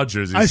CJ Stroud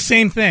jerseys.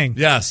 Same thing.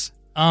 Yes.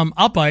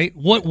 I'll bite.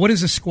 What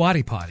is a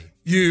Squatty Potty?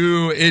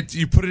 You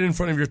put it in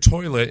front of your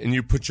toilet and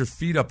you put your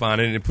feet up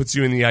on it, and it puts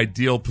you in the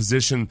ideal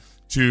position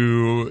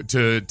to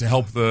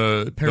help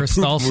the peristalsis,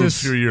 the poop move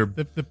through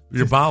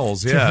your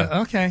bowels.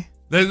 Yeah. Okay.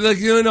 Like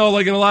in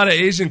a lot of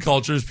Asian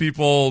cultures,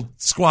 people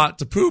squat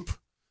to poop,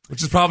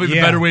 which is probably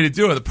the better way to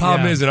do it. The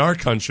problem is in our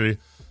country,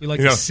 we like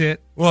to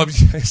sit. Well,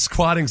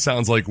 squatting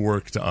sounds like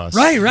work to us.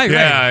 Right.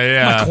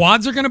 Yeah. My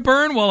quads are going to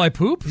burn while I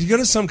poop. You go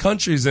to some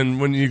countries,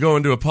 and when you go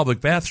into a public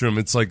bathroom,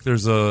 it's like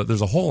there's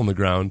a hole in the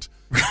ground.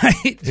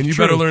 Right. And you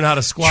better learn how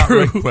to squat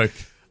right quick.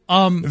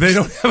 They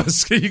don't have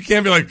you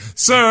can't be like,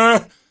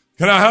 sir,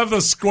 can I have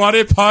the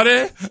Squatty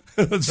Potty?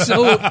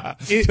 So,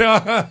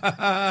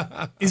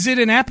 is it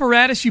an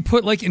apparatus you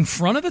put like in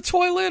front of the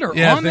toilet or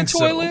on the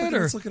toilet? So.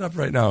 Let's look it up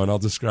right now, and I'll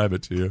describe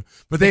it to you.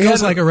 But it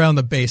goes like around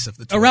the base of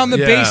the toilet. Around the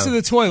base of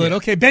the toilet. Yeah.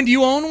 Okay, Ben, do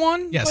you own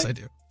one? Yes, I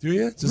do. Do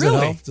you? Does really?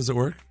 It help? Does it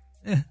work?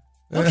 Yeah.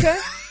 Okay.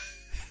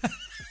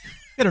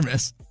 Hit or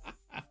miss.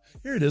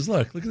 Here it is.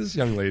 Look at this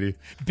young lady.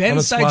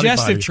 Ben's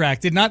digestive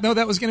tract. Did not know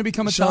that was going to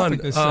become a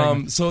topic this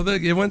segment. So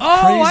it went crazy.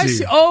 I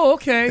see. Oh,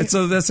 okay. And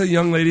so that's a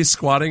young lady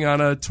squatting on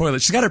a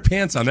toilet. She's got her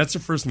pants on. That's her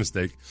first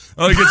mistake.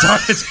 Oh,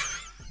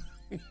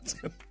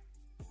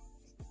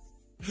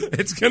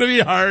 It's going to be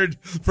hard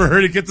for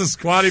her to get the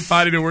squatty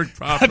potty to work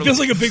properly. That feels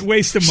like a big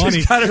waste of money.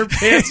 She's got her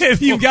pants.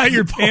 If you've got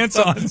your pants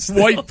on.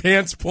 White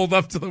pants pulled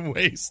up to the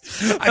waist.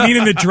 I mean,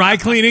 in the dry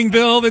cleaning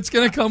bill that's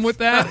going to come with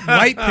that,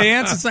 white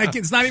pants,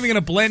 it's not even going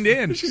to blend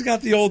in. She's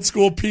got the old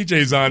school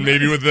PJs on,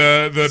 maybe with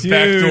the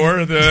back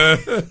door,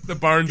 the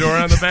barn door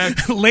on the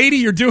back. Lady,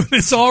 you're doing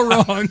this all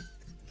wrong.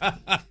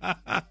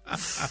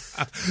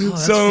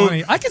 So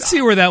funny. I can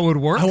see where that would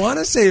work. I want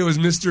to say it was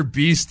Mr.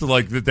 Beast,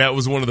 like that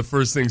was one of the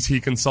first things he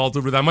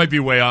consulted with. I might be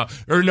way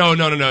off, or no,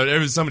 it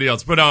was somebody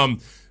else.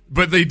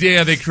 But they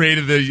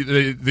created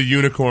the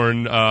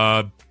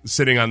unicorn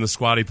sitting on the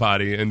squatty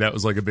potty, and that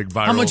was like a big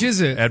viral. How much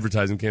is it?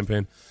 Advertising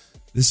campaign.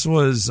 This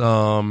was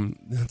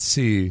let's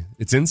see,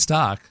 it's in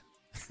stock,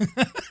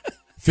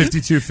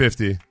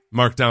 $52.50.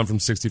 Marked down from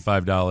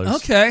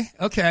 $65.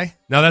 Okay.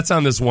 Now that's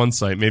on this one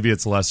site. Maybe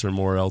it's less or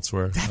more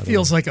elsewhere. That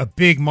feels like a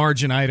big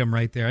margin item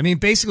right there. I mean,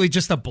 basically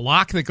just a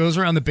block that goes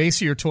around the base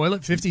of your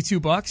toilet,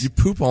 $52. You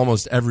poop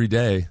almost every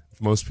day,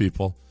 most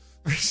people.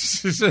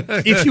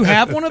 If you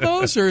have one of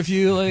those, or if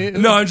you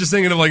no, I'm just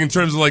thinking of like in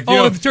terms of like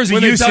in terms of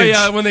when usage. They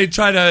tell you, when they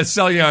try to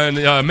sell you on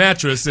a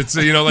mattress, it's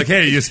like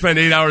hey, you spend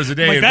 8 hours a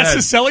day. Like in that's bed.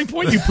 the selling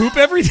point. You poop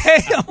every day.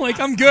 I'm like,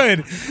 I'm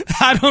good.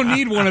 I don't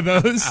need one of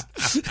those.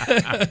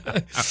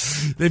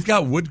 They've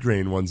got wood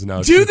grain ones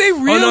now. Do too. they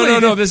really? Oh,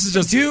 no. This is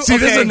just This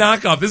is a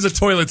knockoff. This is a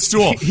toilet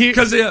stool.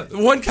 Because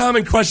one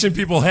common question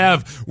people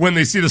have when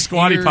they see the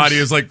squatty potty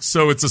is like,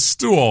 so it's a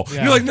stool.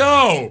 Yeah. You're like,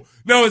 no,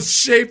 it's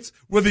shaped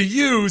with a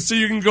U so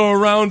you can go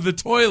around the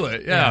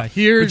toilet. Yeah. But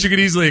you could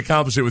easily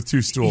accomplish it with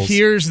two stools.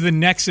 Here's the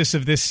nexus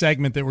of this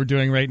segment that we're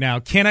doing right now.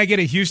 Can I get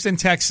a Houston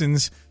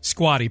Texans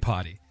squatty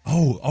potty?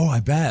 Oh, I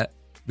bet.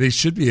 They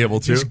should be able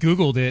to. Just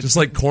Googled it. Just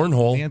like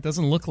cornhole. Yeah, it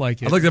doesn't look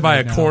like it. I'd like to buy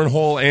a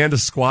cornhole and a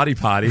squatty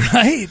potty.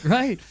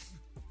 Right.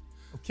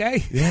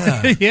 Okay.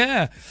 Yeah.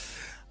 Yeah.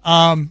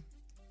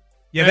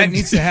 Yeah, that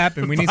needs to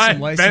happen. We need some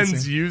licensing.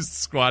 Ben's used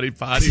squatty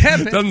potty. Yeah,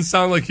 Doesn't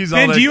sound like he's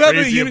all that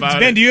crazy about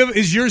Ben, it.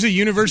 Is yours a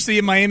University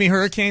of Miami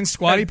Hurricanes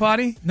squatty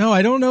potty? No,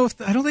 I don't know.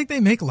 I don't think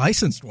they make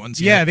licensed ones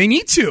yet. Yeah, they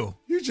need to.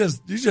 You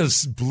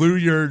just blew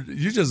your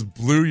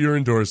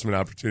endorsement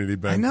opportunity,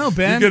 Ben. I know,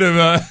 Ben. You could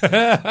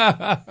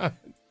have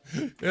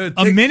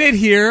a minute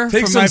here.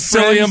 Take some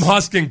psyllium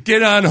husk and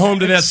get on home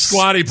to that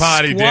squatty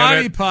potty.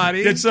 Squatty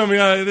potty. Get some.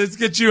 Let's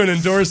get you an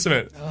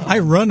endorsement. I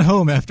run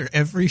home after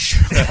every show.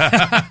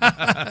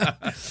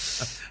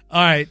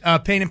 All right,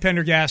 Payne and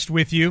Pendergast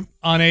with you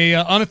on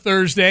a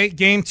Thursday.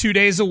 Game 2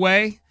 days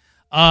away.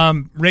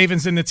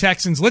 Ravens and the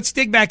Texans. Let's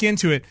dig back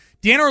into it.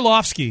 Dan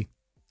Orlovsky.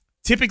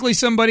 Typically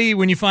somebody,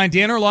 when you find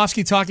Dan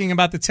Orlovsky talking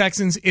about the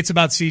Texans, it's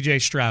about C.J.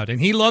 Stroud, and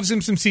he loves him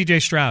some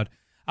C.J. Stroud.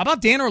 How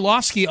about Dan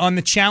Orlovsky on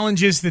the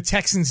challenges the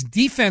Texans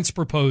defense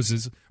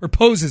poses,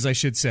 I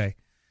should say,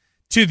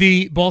 to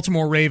the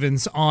Baltimore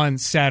Ravens on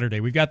Saturday?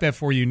 We've got that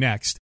for you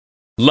next.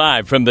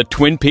 Live from the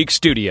Twin Peaks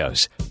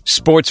studios,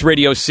 Sports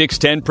Radio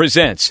 610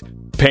 presents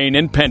Payne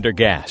and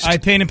Pendergast. Hi,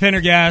 Payne and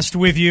Pendergast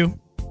with you.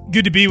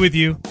 Good to be with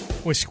you.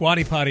 Boy,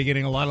 Squatty Potty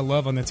getting a lot of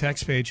love on the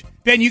text page.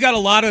 Ben, you got a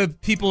lot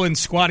of people in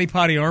Squatty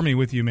Potty Army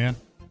with you, man.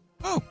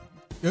 Oh,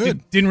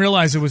 good. Didn't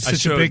realize it was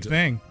such a big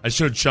thing. I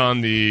showed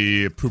Sean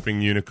the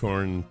pooping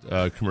unicorn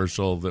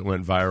commercial that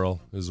went viral.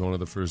 It was one of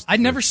the first.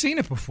 I'd never seen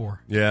it before.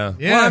 Yeah.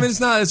 Well, I mean,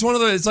 it's one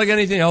of the. It's like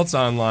anything else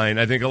online.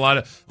 I think a lot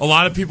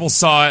of people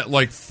saw it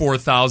like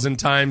 4,000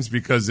 times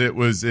because it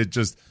was in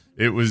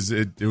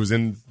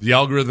the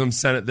algorithm,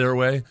 sent it their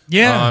way.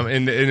 Yeah.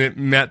 And it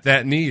met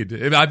that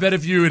need. I bet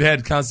if you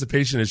had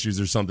constipation issues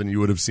or something, you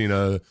would have seen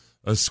a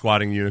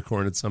squatting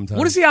unicorn at some time.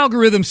 What does the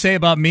algorithm say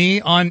about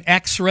me on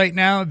X right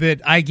now that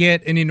I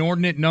get an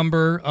inordinate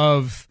number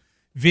of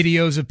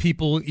videos of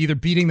people either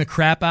beating the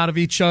crap out of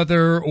each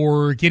other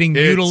or getting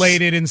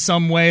mutilated in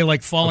some way,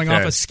 like falling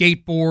off a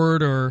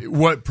skateboard? Or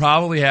what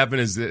probably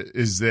happened is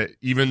that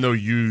even though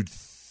you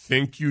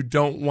think you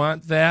don't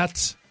want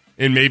that,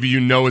 and maybe you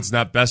know it's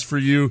not best for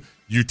you,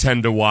 you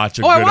tend to watch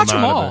a good amount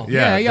them all. of it.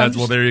 Yeah.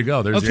 Well, there you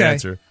go. There's your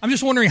answer. I'm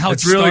just wondering how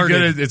it's really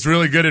good. It's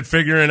really good at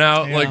figuring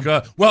out.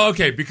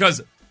 Yeah.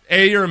 Because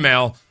A, you're a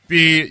male.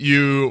 B,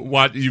 you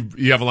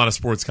have a lot of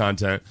sports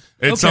content.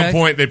 At some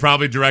point, they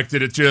probably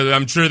directed it to.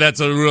 I'm sure that's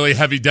a really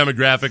heavy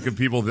demographic of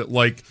people that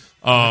like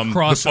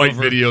the fight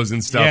videos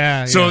and stuff.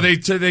 Yeah, so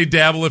they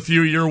dabble a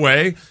few your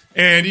way.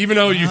 And even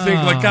though you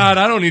think, like, God,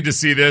 I don't need to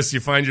see this, you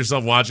find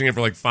yourself watching it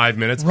for like 5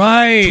 minutes.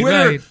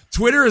 Right.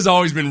 Twitter has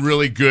always been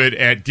really good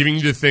at giving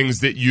you the things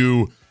that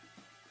you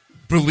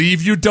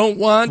believe you don't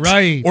want,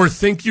 or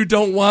think you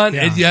don't want,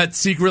 and yet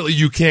secretly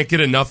you can't get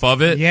enough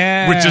of it.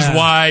 Yeah. Which is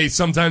why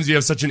sometimes you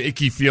have such an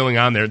icky feeling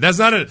on there.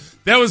 That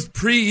was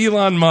pre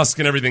Elon Musk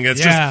and everything.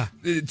 It's just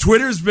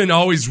Twitter's been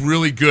always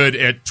really good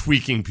at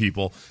tweaking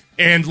people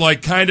and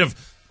like kind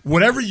of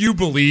whatever you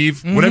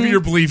believe, whatever your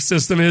belief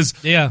system is,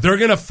 they're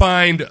going to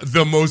find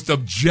the most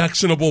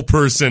objectionable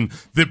person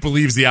that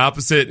believes the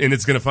opposite, and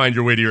it's going to find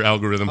your way to your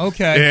algorithm.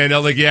 Okay. And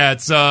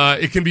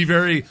it can be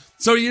very.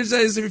 So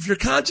if you're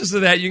conscious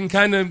of that, you can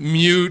kind of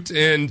mute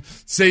and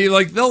say,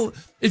 like,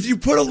 if you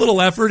put a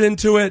little effort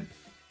into it,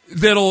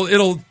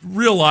 it'll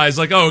realize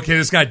like, oh, okay,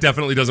 this guy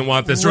definitely doesn't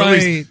want this, or at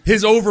least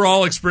his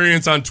overall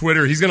experience on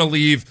Twitter, he's going to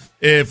leave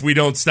if we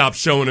don't stop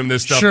showing him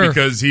this stuff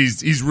because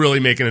he's really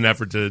making an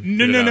effort to.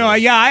 No.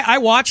 Yeah, I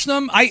watch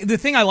them. The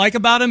thing I like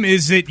about them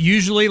is that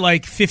usually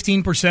like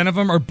 15% of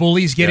them are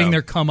bullies getting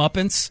their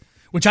comeuppance.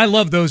 Which I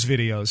love those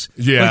videos.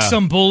 Yeah. Like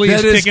some bully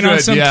is picking on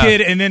some kid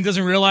and then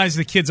doesn't realize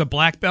the kid's a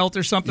black belt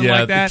or something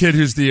like that. The kid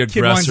who's the aggressor.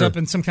 Kid winds up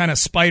in some kind of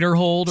spider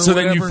hold or so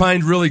whatever. Then you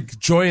find really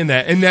joy in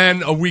that. And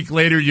then a week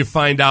later you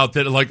find out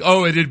that like,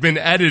 oh, it had been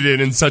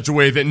edited in such a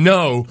way that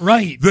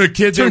the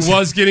kid that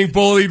was getting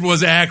bullied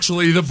was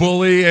actually the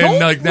bully. And don't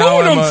like now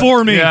ruin him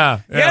for me.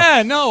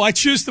 Yeah. No, I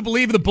choose to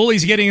believe the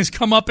bully's getting his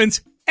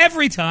comeuppance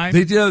every time.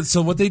 They do.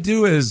 So what they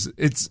do is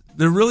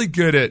they're really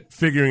good at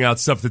figuring out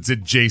stuff that's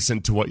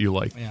adjacent to what you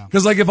like.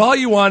 Because like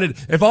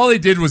if all they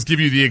did was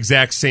give you the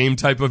exact same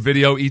type of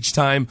video each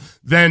time,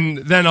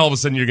 then all of a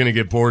sudden you're going to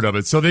get bored of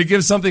it. So they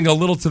give something a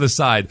little to the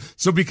side.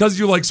 So because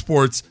you like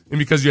sports and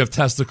because you have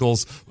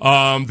testicles,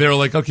 they're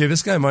like, okay,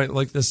 this guy might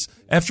like this.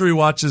 After he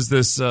watches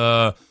this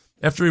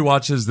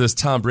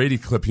Tom Brady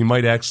clip, he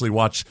might actually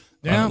watch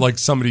like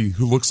somebody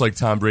who looks like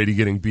Tom Brady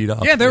getting beat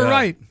up. Yeah, they're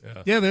right.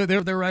 Yeah,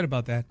 they're right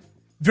about that.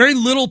 Very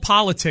little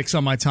politics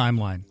on my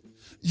timeline.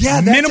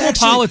 Yeah, minimal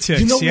politics.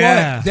 You know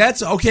what?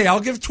 That's okay. I'll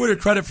give Twitter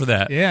credit for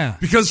that. Yeah,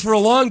 because for a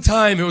long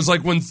time it was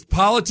like when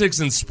politics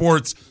and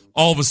sports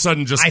all of a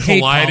sudden just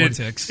collided.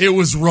 It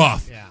was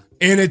rough. Yeah,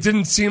 and it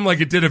didn't seem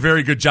like it did a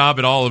very good job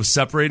at all of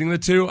separating the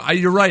two.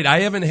 You're right. I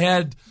haven't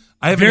had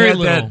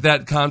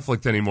that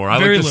conflict anymore. I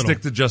like to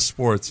stick to just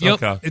sports.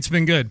 Yep, okay, it's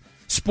been good.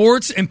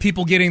 Sports and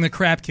people getting the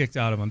crap kicked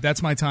out of them.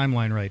 That's my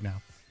timeline right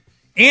now.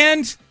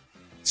 And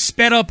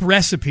sped up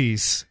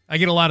recipes. I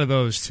get a lot of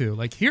those too.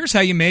 Like, here's how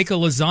you make a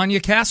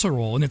lasagna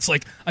casserole, and it's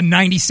like a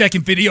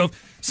 90-second video of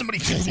somebody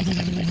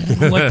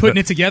like putting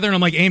it together, and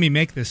I'm like, Amy,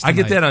 make this tonight. I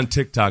get that on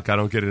TikTok. I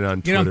don't get it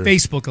on Twitter. On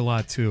Facebook a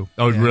lot too.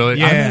 Oh, really?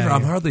 Yeah.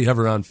 I'm hardly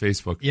ever on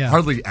Facebook. Yeah.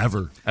 Hardly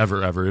ever.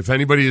 If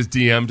anybody has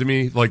DM'd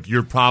me, like,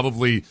 you're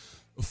probably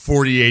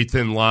 48th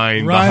in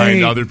line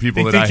behind other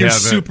people that I haven't. You're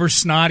super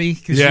snotty.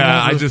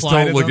 I just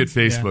don't look at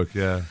Facebook.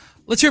 Yeah.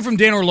 Let's hear from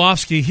Dan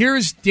Orlovsky.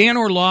 Here's Dan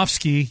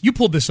Orlovsky. You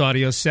pulled this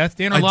audio, Seth.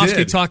 Dan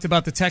Orlovsky talked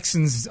about the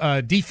Texans'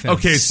 defense.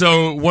 Okay,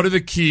 so what are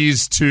the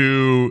keys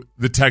to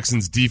the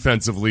Texans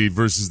defensively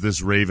versus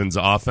this Ravens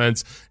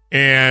offense?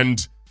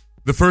 And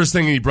the first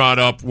thing he brought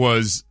up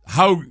was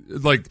how,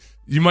 like,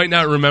 you might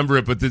not remember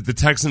it, but the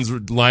Texans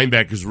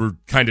linebackers were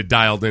kind of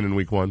dialed in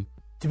week one.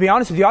 To be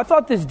honest with you, I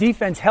thought this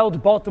defense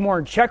held Baltimore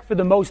in check for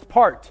the most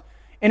part.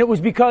 And it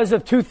was because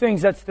of two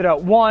things that stood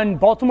out. One,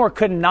 Baltimore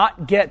could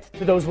not get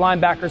to those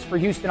linebackers for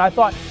Houston. I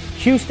thought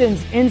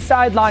Houston's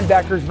inside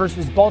linebackers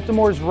versus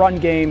Baltimore's run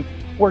game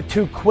were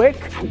too quick.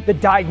 The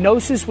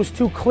diagnosis was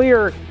too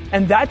clear.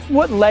 And that's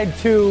what led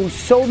to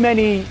so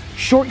many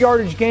short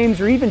yardage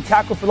games or even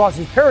tackle for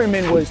losses.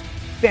 Perryman was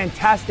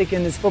fantastic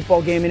in this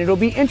football game. And it'll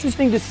be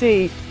interesting to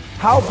see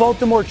how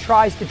Baltimore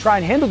tries to try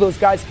and handle those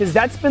guys, because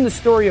that's been the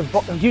story of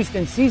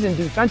Houston's season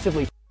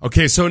defensively.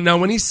 Okay, so now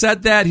when he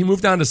said that, he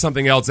moved on to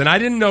something else, and I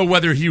didn't know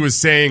whether he was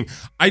saying,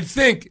 I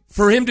think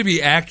for him to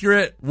be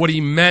accurate, what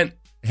he meant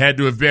had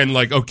to have been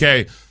like,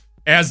 okay,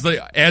 as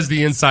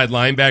the inside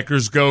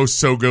linebackers go,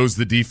 so goes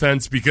the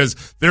defense,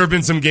 because there have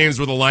been some games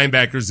where the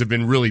linebackers have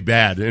been really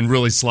bad and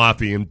really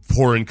sloppy and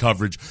poor in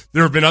coverage.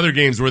 There have been other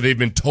games where they've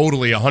been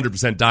totally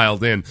 100%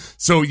 dialed in.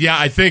 So yeah,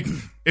 I think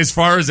as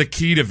far as a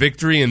key to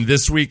victory in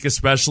this week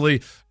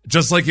especially,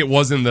 just like it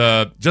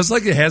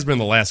has been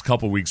the last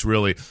couple weeks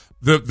really,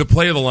 the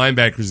play of the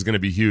linebackers is going to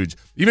be huge.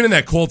 Even in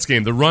that Colts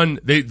game, the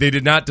run, they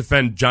did not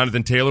defend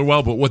Jonathan Taylor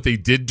well, but what they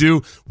did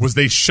do was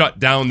they shut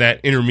down that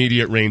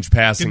intermediate range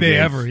passing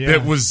game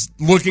that was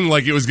looking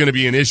like it was going to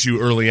be an issue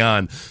early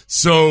on.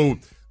 So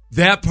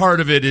that part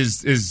of it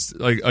is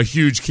like a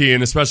huge key,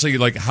 and especially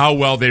like how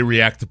well they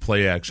react to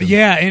play action.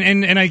 Yeah,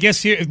 and I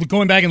guess here,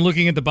 going back and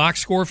looking at the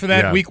box score for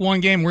that week one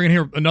game, we're going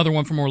to hear another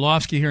one from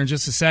Orlovsky here in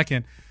just a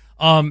second.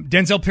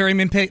 Denzel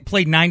Perryman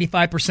played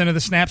 95% of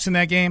the snaps in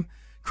that game.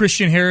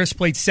 Christian Harris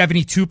played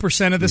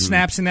 72% of the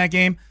snaps in that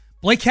game.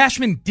 Blake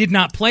Cashman did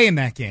not play in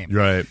that game.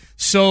 Right.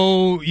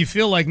 So you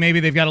feel like maybe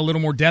they've got a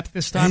little more depth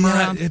this time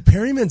around?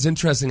 Perryman's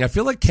interesting. I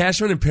feel like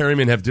Cashman and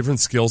Perryman have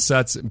different skill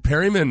sets. And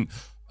Perryman,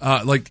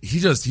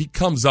 he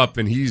comes up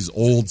and he's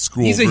old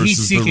school he's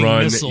versus the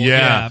run. Missile.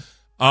 Yeah.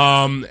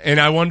 And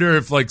I wonder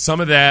if like some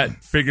of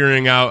that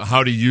figuring out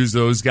how to use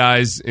those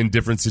guys in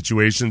different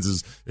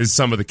situations is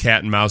some of the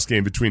cat and mouse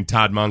game between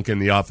Todd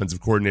Monken, the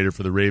offensive coordinator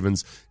for the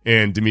Ravens,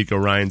 and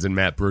DeMeco Ryans and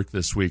Matt Burke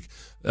this week.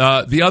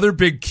 The other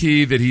big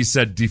key that he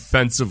said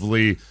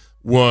defensively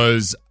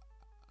was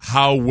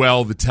how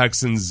well the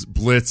Texans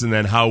blitz and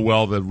then how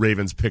well the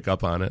Ravens pick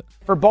up on it.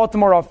 For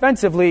Baltimore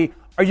offensively,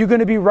 are you going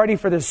to be ready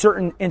for the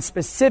certain and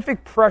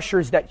specific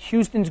pressures that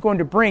Houston's going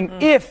to bring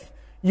if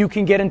you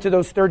can get into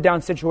those third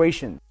down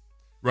situations?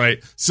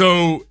 Right.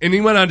 So, and he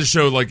went on to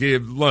show like a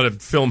lot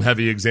of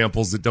film-heavy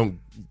examples that don't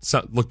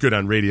look good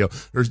on radio,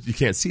 or you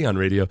can't see on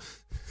radio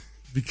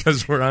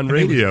because we're on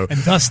radio. And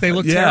thus they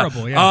look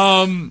terrible,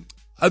 yeah.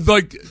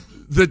 Like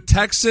the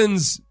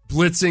Texans'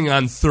 blitzing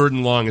on 3rd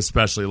and long,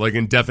 especially like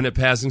in definite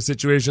passing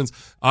situations,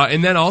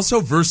 and then also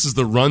versus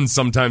the run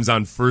sometimes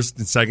on 1st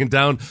and 2nd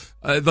down,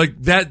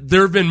 like that.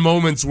 There have been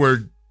moments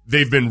where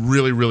they've been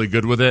really, really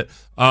good with it.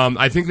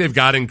 I think they've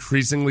got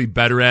increasingly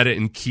better at it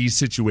in key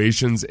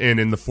situations and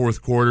in the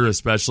 4th quarter,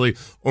 especially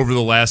over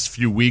the last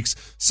few weeks.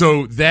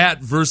 So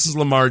that versus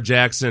Lamar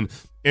Jackson,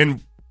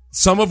 and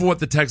some of what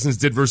the Texans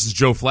did versus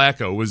Joe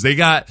Flacco was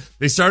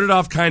they started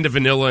off kind of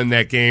vanilla in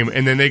that game,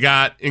 and then they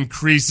got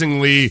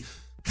increasingly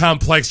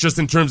complex just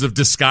in terms of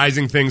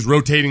disguising things,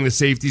 rotating the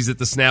safeties at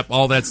the snap,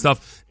 all that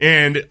stuff,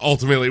 and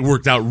ultimately it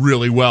worked out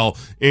really well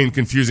in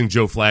confusing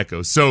Joe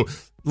Flacco. So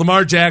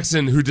Lamar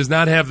Jackson, who does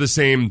not have the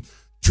same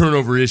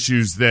turnover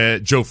issues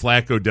that Joe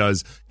Flacco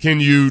does, can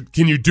you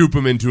dupe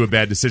him into a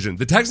bad decision?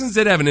 The Texans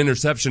did have an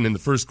interception in the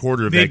first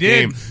quarter of that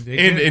game,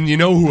 and you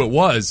know who it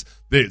was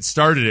that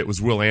started it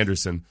was Will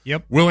Anderson.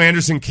 Yep, Will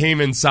Anderson came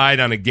inside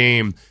on a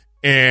game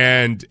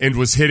and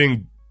was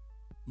hitting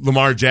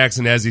Lamar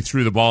Jackson as he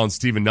threw the ball, and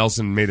Steven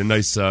Nelson made a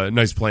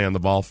nice play on the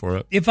ball for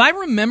it. If I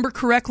remember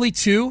correctly,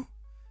 too,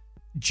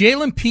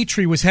 Jalen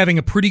Petrie was having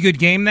a pretty good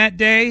game that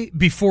day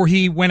before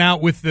he went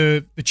out with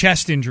the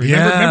chest injury.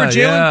 Remember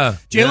Jalen?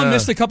 Jalen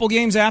missed a couple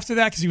games after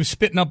that because he was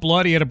spitting up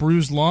blood. He had a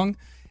bruised lung.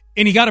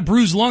 And he got a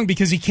bruised lung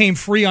because he came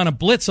free on a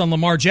blitz on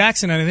Lamar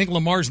Jackson, and I think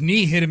Lamar's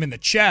knee hit him in the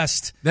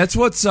chest. That's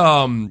what's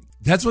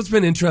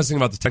been interesting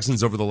about the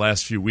Texans over the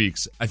last few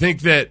weeks. I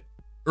think that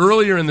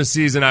earlier in the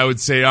season, I would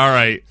say, all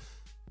right,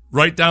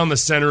 right down the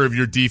center of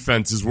your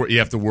defense is what you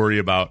have to worry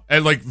about.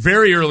 And like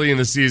very early in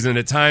the season,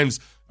 at times,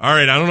 all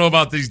right, I don't know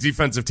about these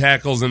defensive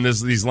tackles and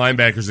these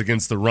linebackers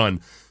against the run.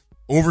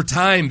 Over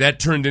time, that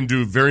turned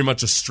into very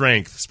much a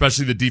strength,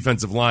 especially the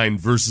defensive line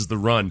versus the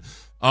run.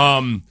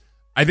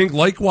 I think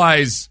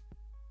likewise,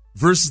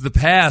 versus the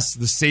past,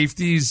 the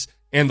safeties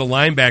and the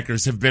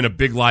linebackers have been a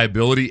big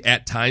liability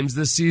at times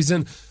this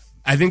season.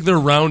 I think they're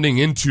rounding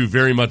into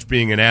very much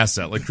being an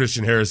asset, like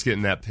Christian Harris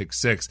getting that pick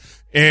 6.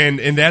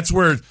 And that's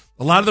where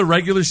a lot of the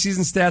regular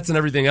season stats and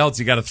everything else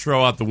you got to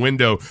throw out the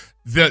window.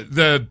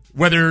 The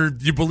whether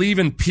you believe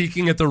in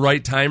peaking at the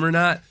right time or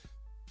not,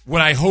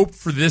 what I hope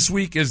for this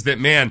week is that,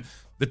 man,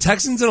 the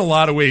Texans in a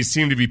lot of ways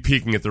seem to be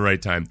peaking at the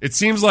right time. It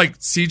seems like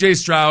C.J.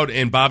 Stroud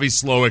and Bobby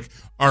Slowick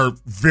are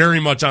very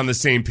much on the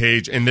same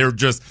page, and they're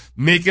just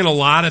making a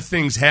lot of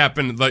things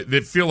happen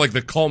that feel like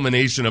the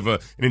culmination of an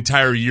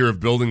entire year of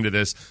building to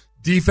this.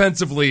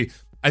 Defensively,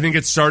 I think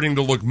it's starting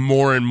to look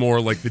more and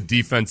more like the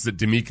defense that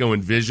DeMeco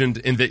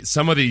envisioned, and that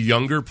some of the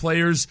younger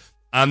players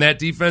on that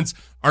defense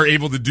are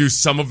able to do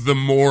some of the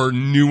more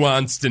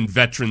nuanced and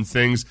veteran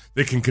things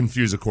that can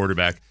confuse a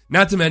quarterback.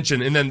 Not to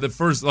mention, and then the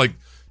first, like,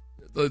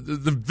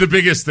 the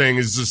biggest thing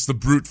is just the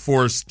brute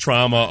force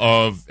trauma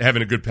of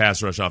having a good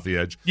pass rush off the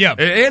edge. Yeah.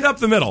 And up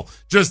the middle.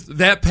 Just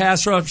that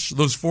pass rush,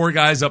 those 4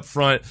 guys up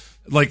front,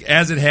 like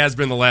as it has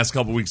been the last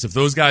couple of weeks, if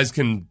those guys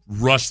can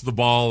rush the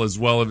ball as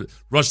well,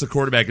 rush the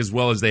quarterback as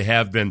well as they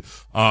have been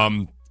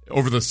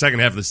over the second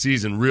half of the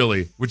season,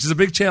 really, which is a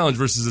big challenge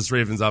versus this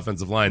Ravens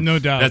offensive line. No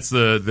doubt. That's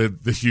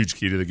the huge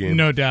key to the game.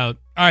 No doubt.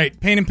 All right,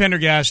 Payne and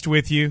Pendergast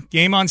with you.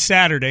 Game on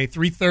Saturday,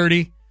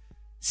 3:30.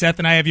 Seth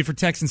and I have you for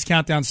Texans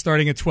Countdown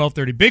starting at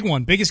 12:30. Big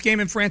one. Biggest game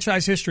in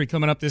franchise history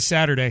coming up this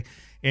Saturday.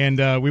 And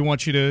we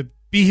want you to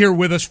be here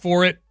with us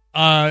for it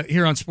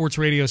here on Sports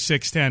Radio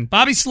 610.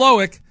 Bobby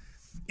Slowick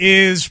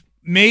is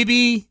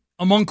maybe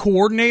among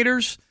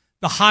coordinators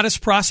the hottest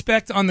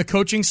prospect on the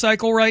coaching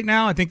cycle right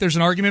now. I think there's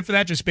an argument for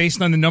that just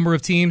based on the number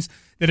of teams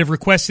that have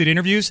requested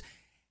interviews.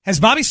 Has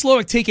Bobby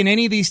Slowick taken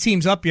any of these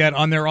teams up yet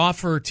on their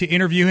offer to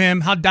interview him?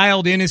 How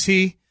dialed in is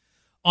he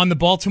on the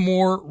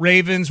Baltimore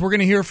Ravens? We're going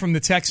to hear from the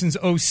Texans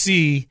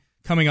OC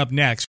coming up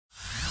next.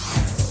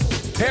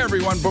 Hey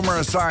everyone, Boomer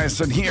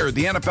Esiason here.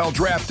 The NFL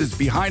Draft is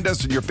behind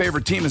us and your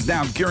favorite team is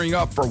now gearing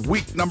up for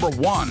week number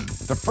 1.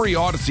 The free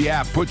Odyssey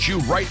app puts you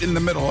right in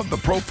the middle of the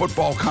pro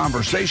football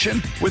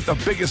conversation with the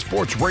biggest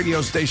sports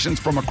radio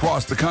stations from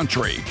across the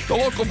country. The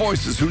local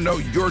voices who know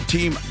your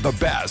team the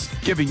best,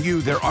 giving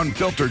you their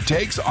unfiltered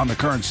takes on the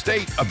current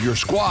state of your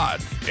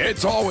squad.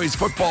 It's always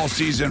football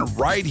season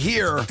right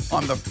here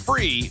on the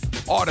free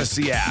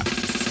Odyssey app.